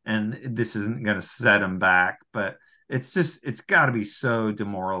resilient and this isn't going to set him back, but it's got to be so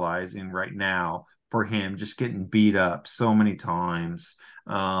demoralizing right now for him, just getting beat up so many times.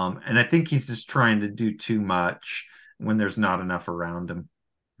 And I think he's just trying to do too much when there's not enough around him.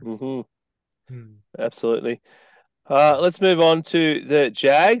 Mm-hmm. Absolutely. Let's move on to the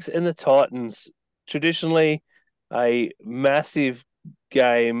Jags and the Titans. Traditionally, a massive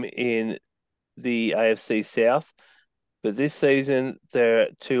game in the AFC South, but this season they're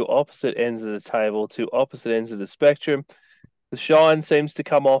two opposite ends of the table, two opposite ends of the spectrum. The shine has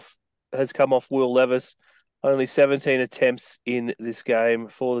come off Will Levis. Only 17 attempts in this game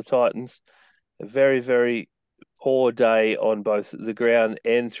for the Titans. A very, very poor day on both the ground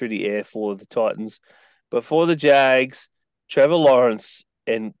and through the air for the Titans. But for the Jags, Trevor Lawrence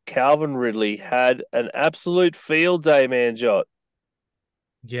and Calvin Ridley had an absolute field day, man, Jot.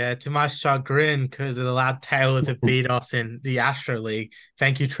 Yeah, to my chagrin, because it allowed Taylor to beat us in the Astro League.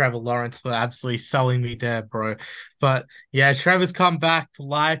 Thank you, Trevor Lawrence, for absolutely selling me there, bro. But yeah, Trevor's come back to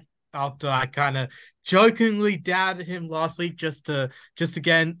life after I kind of jokingly doubted him last week just to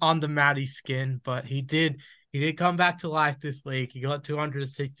get under Matty's skin. But he did come back to life this week. He got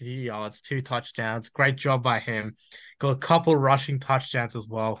 260 yards, 2 touchdowns. Great job by him. Got a couple rushing touchdowns as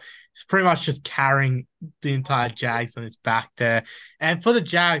well. He's pretty much just carrying the entire Jags on his back there. And for the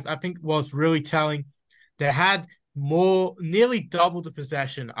Jags, I think what's really telling, they had nearly double the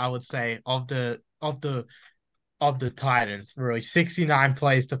possession, I would say, of the Titans. Really, 69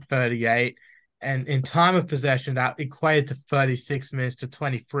 plays to 38. And in time of possession, that equated to 36 minutes to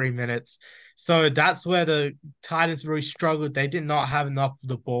 23 minutes. So that's where the Titans really struggled. They did not have enough of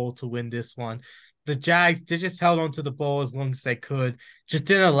the ball to win this one. The Jags, they just held on to the ball as long as they could. Just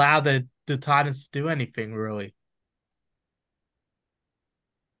didn't allow the Titans to do anything, really.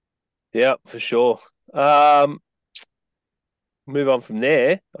 Yeah, for sure. Move on from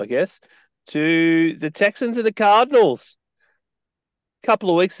there, I guess, to the Texans and the Cardinals. A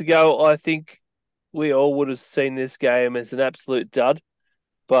couple of weeks ago, I think we all would have seen this game as an absolute dud.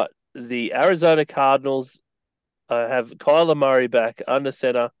 But the Arizona Cardinals have Kyler Murray back under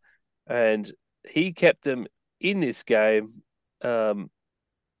center, and he kept them in this game and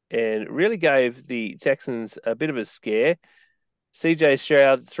really gave the Texans a bit of a scare. CJ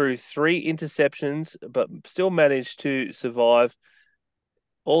Stroud threw 3 interceptions, but still managed to survive.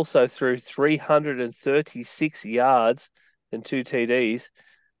 Also threw 336 yards and 2 TDs.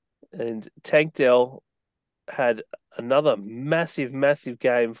 And Tank Dell had another massive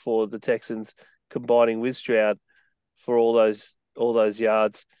game for the Texans, combining with Stroud for all those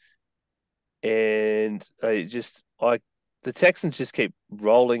yards. And the Texans just keep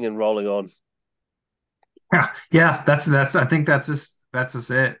rolling and rolling on. Yeah, that's I think that's just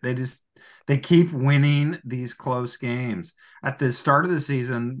it. They keep winning these close games. At the start of the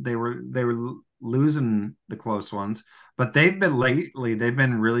season, they were losing the close ones, but they've been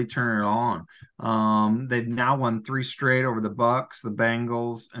really turning it on. They've now won 3 straight over the Bucks, the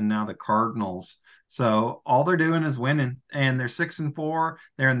Bengals, and now the Cardinals. So all they're doing is winning, and they're 6-4.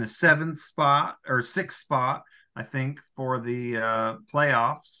 They're in the 6th spot, I think, for the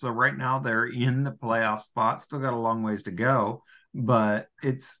playoffs. So right now they're in the playoff spot. Still got a long ways to go, but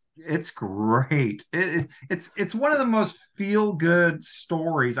it's great. It's one of the most feel good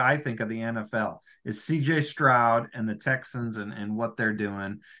stories I think of the NFL is C.J. Stroud and the Texans and what they're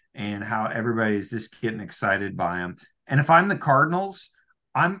doing and how everybody's just getting excited by them. And if I'm the Cardinals,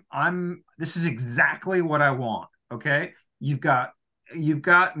 I'm this is exactly what I want. Okay, you've got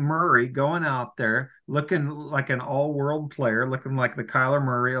Murray going out there looking like an all-world player, looking like the Kyler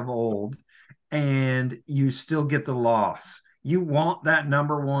Murray of old, and you still get the loss. You want that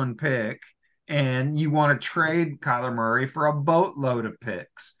number one pick, and you want to trade Kyler Murray for a boatload of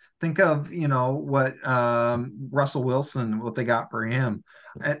picks. Think of what Russell Wilson, what they got for him.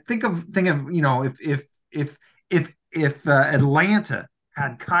 Think of if Atlanta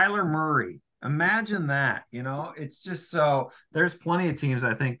had Kyler Murray. Imagine that. It's just so there's plenty of teams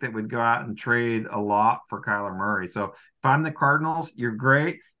I think that would go out and trade a lot for Kyler Murray. So if I'm the Cardinals, you're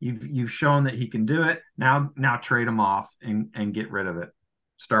great. You've shown that he can do it. Now trade him off and get rid of it.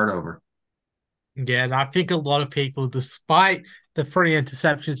 Start over. Yeah, and I think a lot of people, despite the 3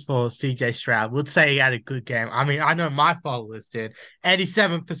 interceptions for CJ Stroud, would say he had a good game. I mean, I know my followers did.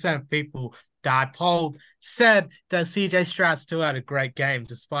 87% of people that I polled said that CJ Stroud still had a great game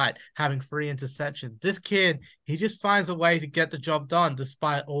despite having 3 interceptions. This kid, he just finds a way to get the job done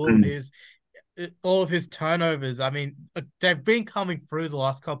despite all of his turnovers. I mean, they've been coming through the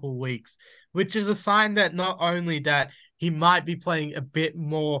last couple of weeks, which is a sign that not only that he might be playing a bit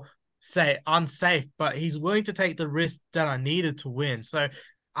more, say, unsafe, but he's willing to take the risk that are needed to win. So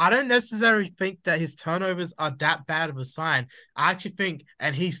I don't necessarily think that his turnovers are that bad of a sign. I actually think,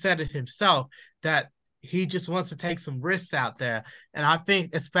 and he said it himself, that he just wants to take some risks out there. And I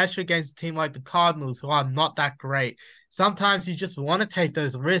think, especially against a team like the Cardinals, who are not that great, sometimes you just want to take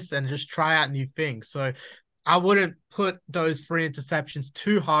those risks and just try out new things. So I wouldn't put those 3 interceptions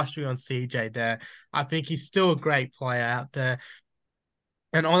too harshly on CJ there. I think he's still a great player out there.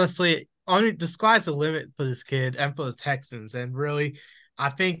 And honestly, only the sky's the limit for this kid and for the Texans. And really, I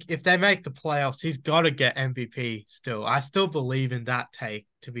think if they make the playoffs, he's got to get MVP still. I still believe in that take,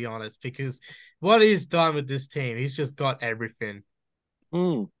 to be honest, because what he's done with this team, he's just got everything.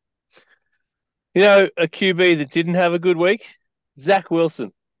 A QB that didn't have a good week, Zach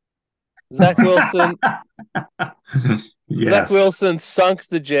Wilson. Zach Wilson sunk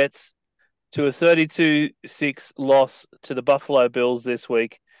the Jets to a 32-6 loss to the Buffalo Bills this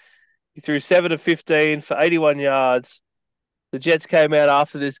week. He threw 7 of 15 for 81 yards. The Jets came out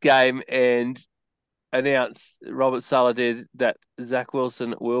after this game and announced, Robert Saleh did, that Zach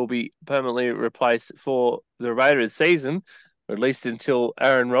Wilson will be permanently replaced for the remainder of the season, or at least until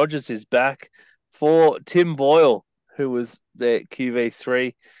Aaron Rodgers is back, for Tim Boyle, who was their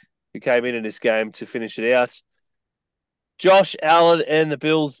QB3, who came in this game to finish it out. Josh Allen and the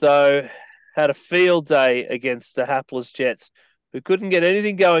Bills, though, had a field day against the hapless Jets, who couldn't get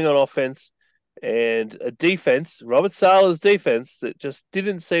anything going on offense, and a defense, Robert Saleh's defense, that just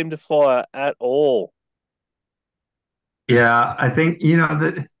didn't seem to fire at all. Yeah, I think,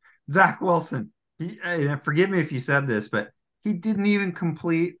 that Zach Wilson, forgive me if you said this, but he didn't even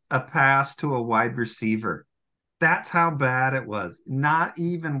complete a pass to a wide receiver. That's how bad it was. Not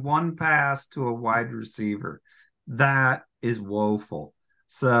even one pass to a wide receiver. That is woeful.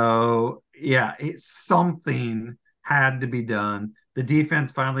 So, yeah, something had to be done. The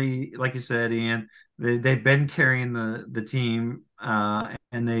defense finally, like you said, Ian, they've been carrying the team, and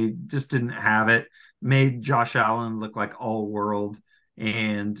they just didn't have it. Made Josh Allen look like all world.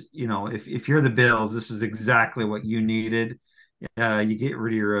 And, if you're the Bills, this is exactly what you needed. You get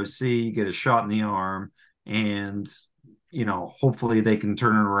rid of your OC, you get a shot in the arm, and, hopefully they can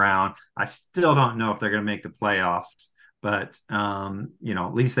turn it around. I still don't know if they're going to make the playoffs, but,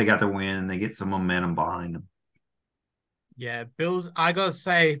 at least they got the win and they get some momentum behind them. Yeah, Bills, I got to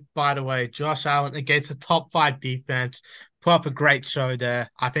say, by the way, Josh Allen against a top 5 defense, put up a great show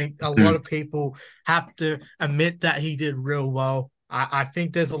there. I think a lot of people have to admit that he did real well. I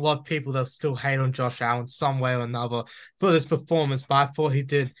think there's a lot of people that still hate on Josh Allen some way or another for this performance, but I thought he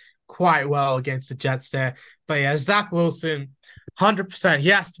did quite well against the Jets there. But yeah, Zach Wilson, 100%, he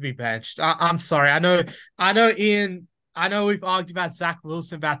has to be benched. I'm sorry. I know, Ian, I know we've argued about Zach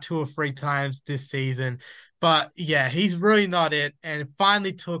Wilson about 2 or 3 times this season, but yeah, he's really not it. And it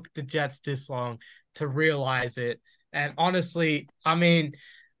finally took the Jets this long to realize it. And honestly, I mean,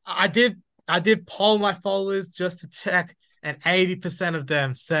 I did poll my followers just to check, and 80% of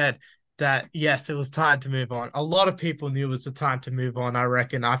them said that, yes, it was time to move on. A lot of people knew it was the time to move on, I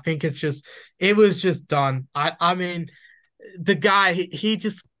reckon. I think it was just done. I mean, the guy, he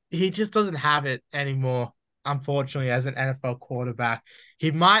just doesn't have it anymore, unfortunately, as an NFL quarterback.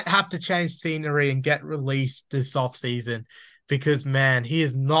 He might have to change scenery and get released this offseason, because, man, he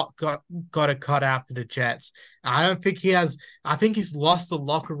has not got a cut out for the Jets. I don't think he has. I think he's lost the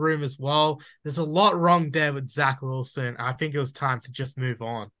locker room as well. There's a lot wrong there with Zach Wilson. I think it was time to just move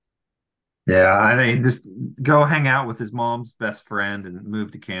on. Yeah, I think just go hang out with his mom's best friend and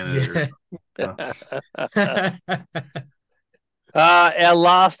move to Canada or something. Our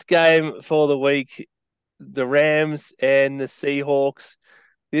last game for the week, the Rams and the Seahawks.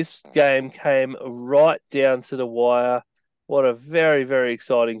 This game came right down to the wire. What a very, very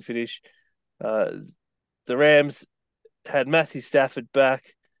exciting finish. The Rams had Matthew Stafford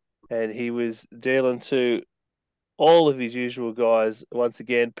back, and he was dealing to all of his usual guys once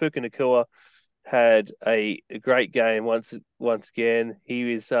again. Puka Nacua had a great game once again. He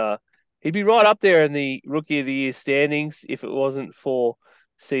was he'd be right up there in the Rookie of the Year standings if it wasn't for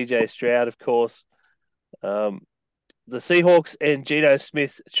CJ Stroud, of course. The Seahawks and Geno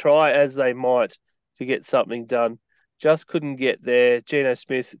Smith, try as they might to get something done, just couldn't get there. Geno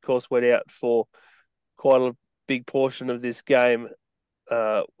Smith, of course, went out for quite a big portion of this game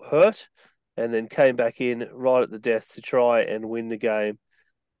hurt, and then came back in right at the death to try and win the game.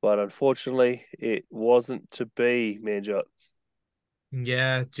 But unfortunately, it wasn't to be, Manjot.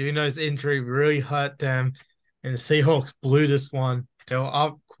 Yeah, Geno's injury really hurt them, and the Seahawks blew this one. They were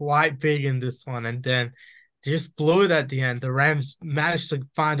up quite big in this one, and then they just blew it at the end. The Rams managed to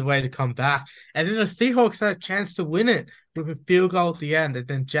find a way to come back, and then the Seahawks had a chance to win it with a field goal at the end, and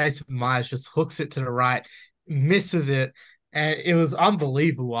then Jason Myers just hooks it to the right, misses it, and it was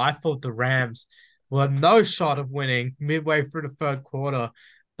unbelievable. I thought the Rams were no shot of winning midway through the third quarter,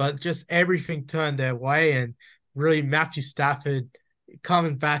 but just everything turned their way, and really Matthew Stafford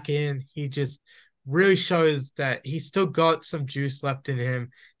coming back in, he just really shows that he's still got some juice left in him.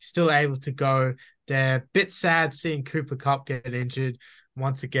 He's still able to go. They're a bit sad seeing Cooper Kupp get injured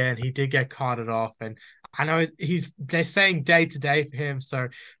once again. He did get carted off, and I know they're saying day to day for him, so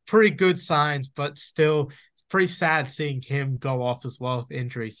pretty good signs, but still it's pretty sad seeing him go off as well with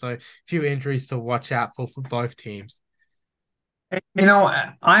injury. So a few injuries to watch out for both teams. You know,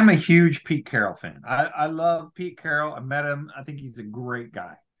 I'm a huge Pete Carroll fan. I love Pete Carroll. I met him. I think he's a great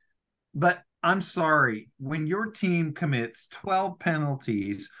guy. But I'm sorry, when your team commits 12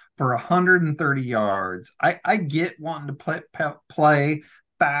 penalties for 130 yards, I get wanting to play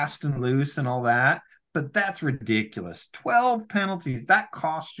fast and loose and all that, but that's ridiculous. 12 penalties, that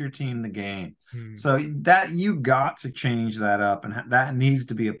cost your team the game. So that you got to change that up, and that needs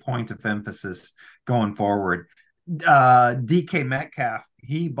to be a point of emphasis going forward. DK Metcalf,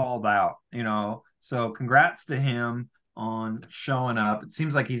 he balled out, so congrats to him on showing up. It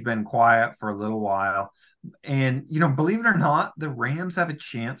seems like he's been quiet for a little while, and believe it or not, the Rams have a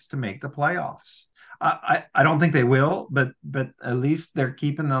chance to make the playoffs. I don't think they will, but at least they're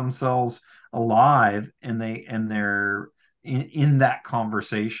keeping themselves alive, and they're in that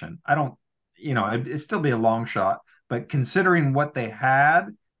conversation. I don't, it'd still be a long shot, but considering what they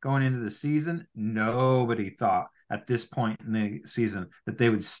had going into the season, nobody thought at this point in the season that they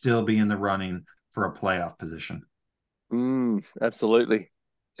would still be in the running for a playoff position. Absolutely.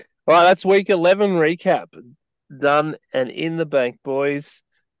 All right, that's week 11 recap. Done and in the bank, boys.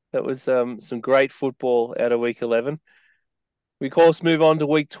 That was some great football out of week 11. We, of course, move on to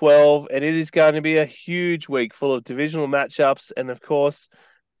week 12, and it is going to be a huge week full of divisional matchups and, of course,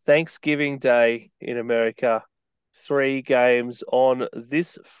 Thanksgiving Day in America. 3 games on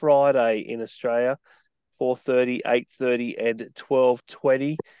this Friday in Australia, 4:30, 8:30, and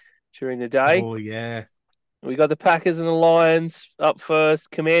 12:20 during the day. Oh, yeah. We got the Packers and the Lions up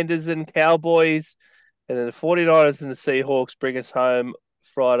first, Commanders and Cowboys, and then the 49ers and the Seahawks bring us home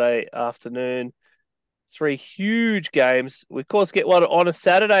Friday afternoon. 3 huge games. We, of course, get one on a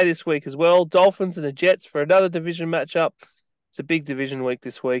Saturday this week as well. Dolphins and the Jets for another division matchup. It's a big division week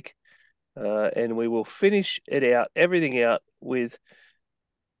this week. And we will finish everything out with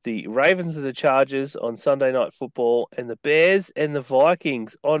the Ravens and the Chargers on Sunday Night Football, and the Bears and the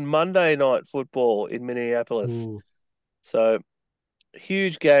Vikings on Monday Night Football in Minneapolis. Ooh. So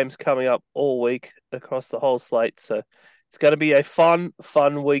huge games coming up all week across the whole slate. So it's going to be a fun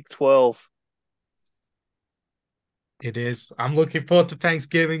week 12. It is. I'm looking forward to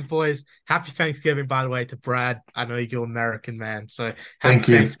Thanksgiving, boys. Happy Thanksgiving, by the way, to Brad. I know you're an American, man. So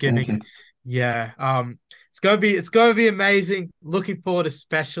happy Thanksgiving. Thank you. Yeah. It's gonna be amazing. Looking forward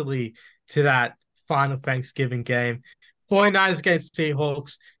especially to that final Thanksgiving game. 49ers against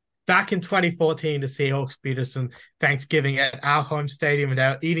Seahawks. Back in 2014, the Seahawks beat us on Thanksgiving at our home stadium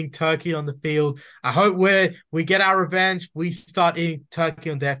without eating turkey on the field. I hope we get our revenge. We start eating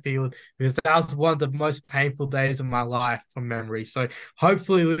turkey on their field, because that was one of the most painful days of my life from memory. So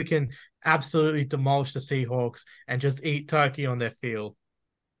hopefully we can absolutely demolish the Seahawks and just eat turkey on their field.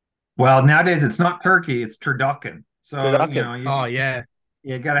 Well, nowadays it's not turkey, it's turducken. So, Turducken.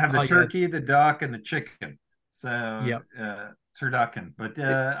 You got to have the turkey, the duck, and the chicken. So, turducken. But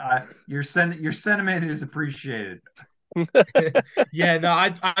your sentiment is appreciated. Yeah, no,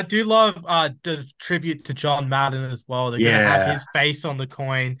 I do love the tribute to John Madden as well. They're gonna have his face on the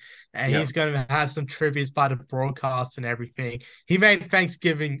coin, and he's gonna have some tributes by the broadcast and everything. He made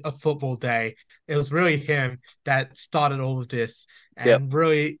Thanksgiving a football day. It was really him that started all of this, and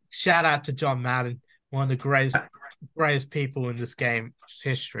really shout out to John Madden, one of the greatest people in this game's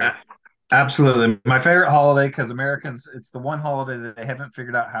history. Absolutely, my favorite holiday, because Americans, it's the one holiday that they haven't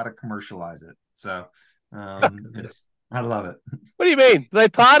figured out how to commercialize it. So. I love it. What do you mean? They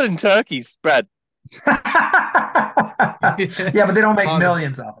pardon turkeys, Brad. Yeah, but they don't make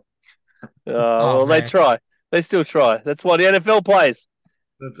millions of it. Well, they try. They still try. That's why the NFL plays.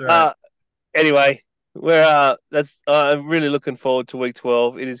 That's right. Anyway, I'm really looking forward to Week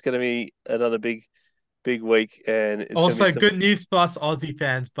 12. It is going to be another big week, and it's also good news for us Aussie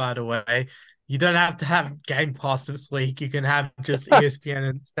fans, by the way. You don't have to have Game Pass this week. You can have just ESPN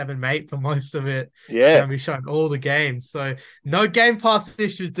and 7 Mate for most of it. Yeah. And we showing all the games. So no Game Pass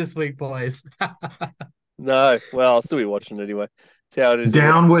issues this week, boys. No. Well, I'll still be watching it anyway. That's how it is.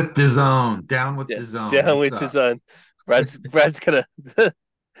 Down with DAZN. Down with DAZN. Down with DAZN. Brad's gonna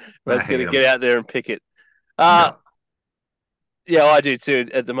get out there and pick it. Yeah, I do too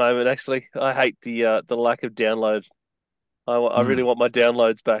at the moment, actually. I hate the lack of download. I really want my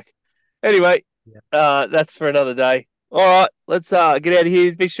downloads back. Anyway, that's for another day. All right, let's get out of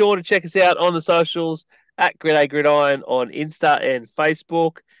here. Be sure to check us out on the socials at G'day Gridiron on Insta and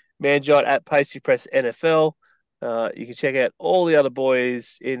Facebook. Manjot at Pastry Press NFL. You can check out all the other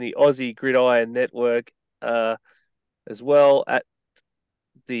boys in the Aussie Gridiron Network as well at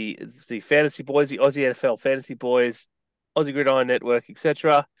the Fantasy Boys, the Aussie NFL Fantasy Boys, Aussie Gridiron Network,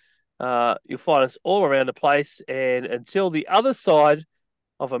 etc. You'll find us all around the place. And until the other side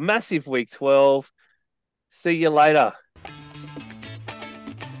of a massive Week 12. See you later.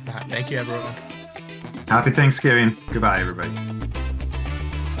 Thank you, everyone. Happy Thanksgiving. Goodbye, everybody.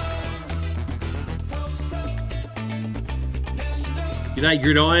 G'day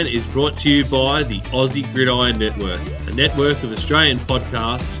Gridiron is brought to you by the Aussie Gridiron Network, a network of Australian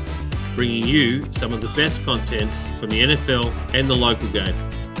podcasts bringing you some of the best content from the NFL and the local game.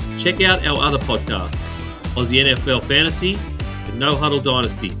 Check out our other podcasts, Aussie NFL Fantasy, No Huddle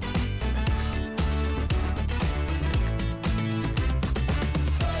Dynasty,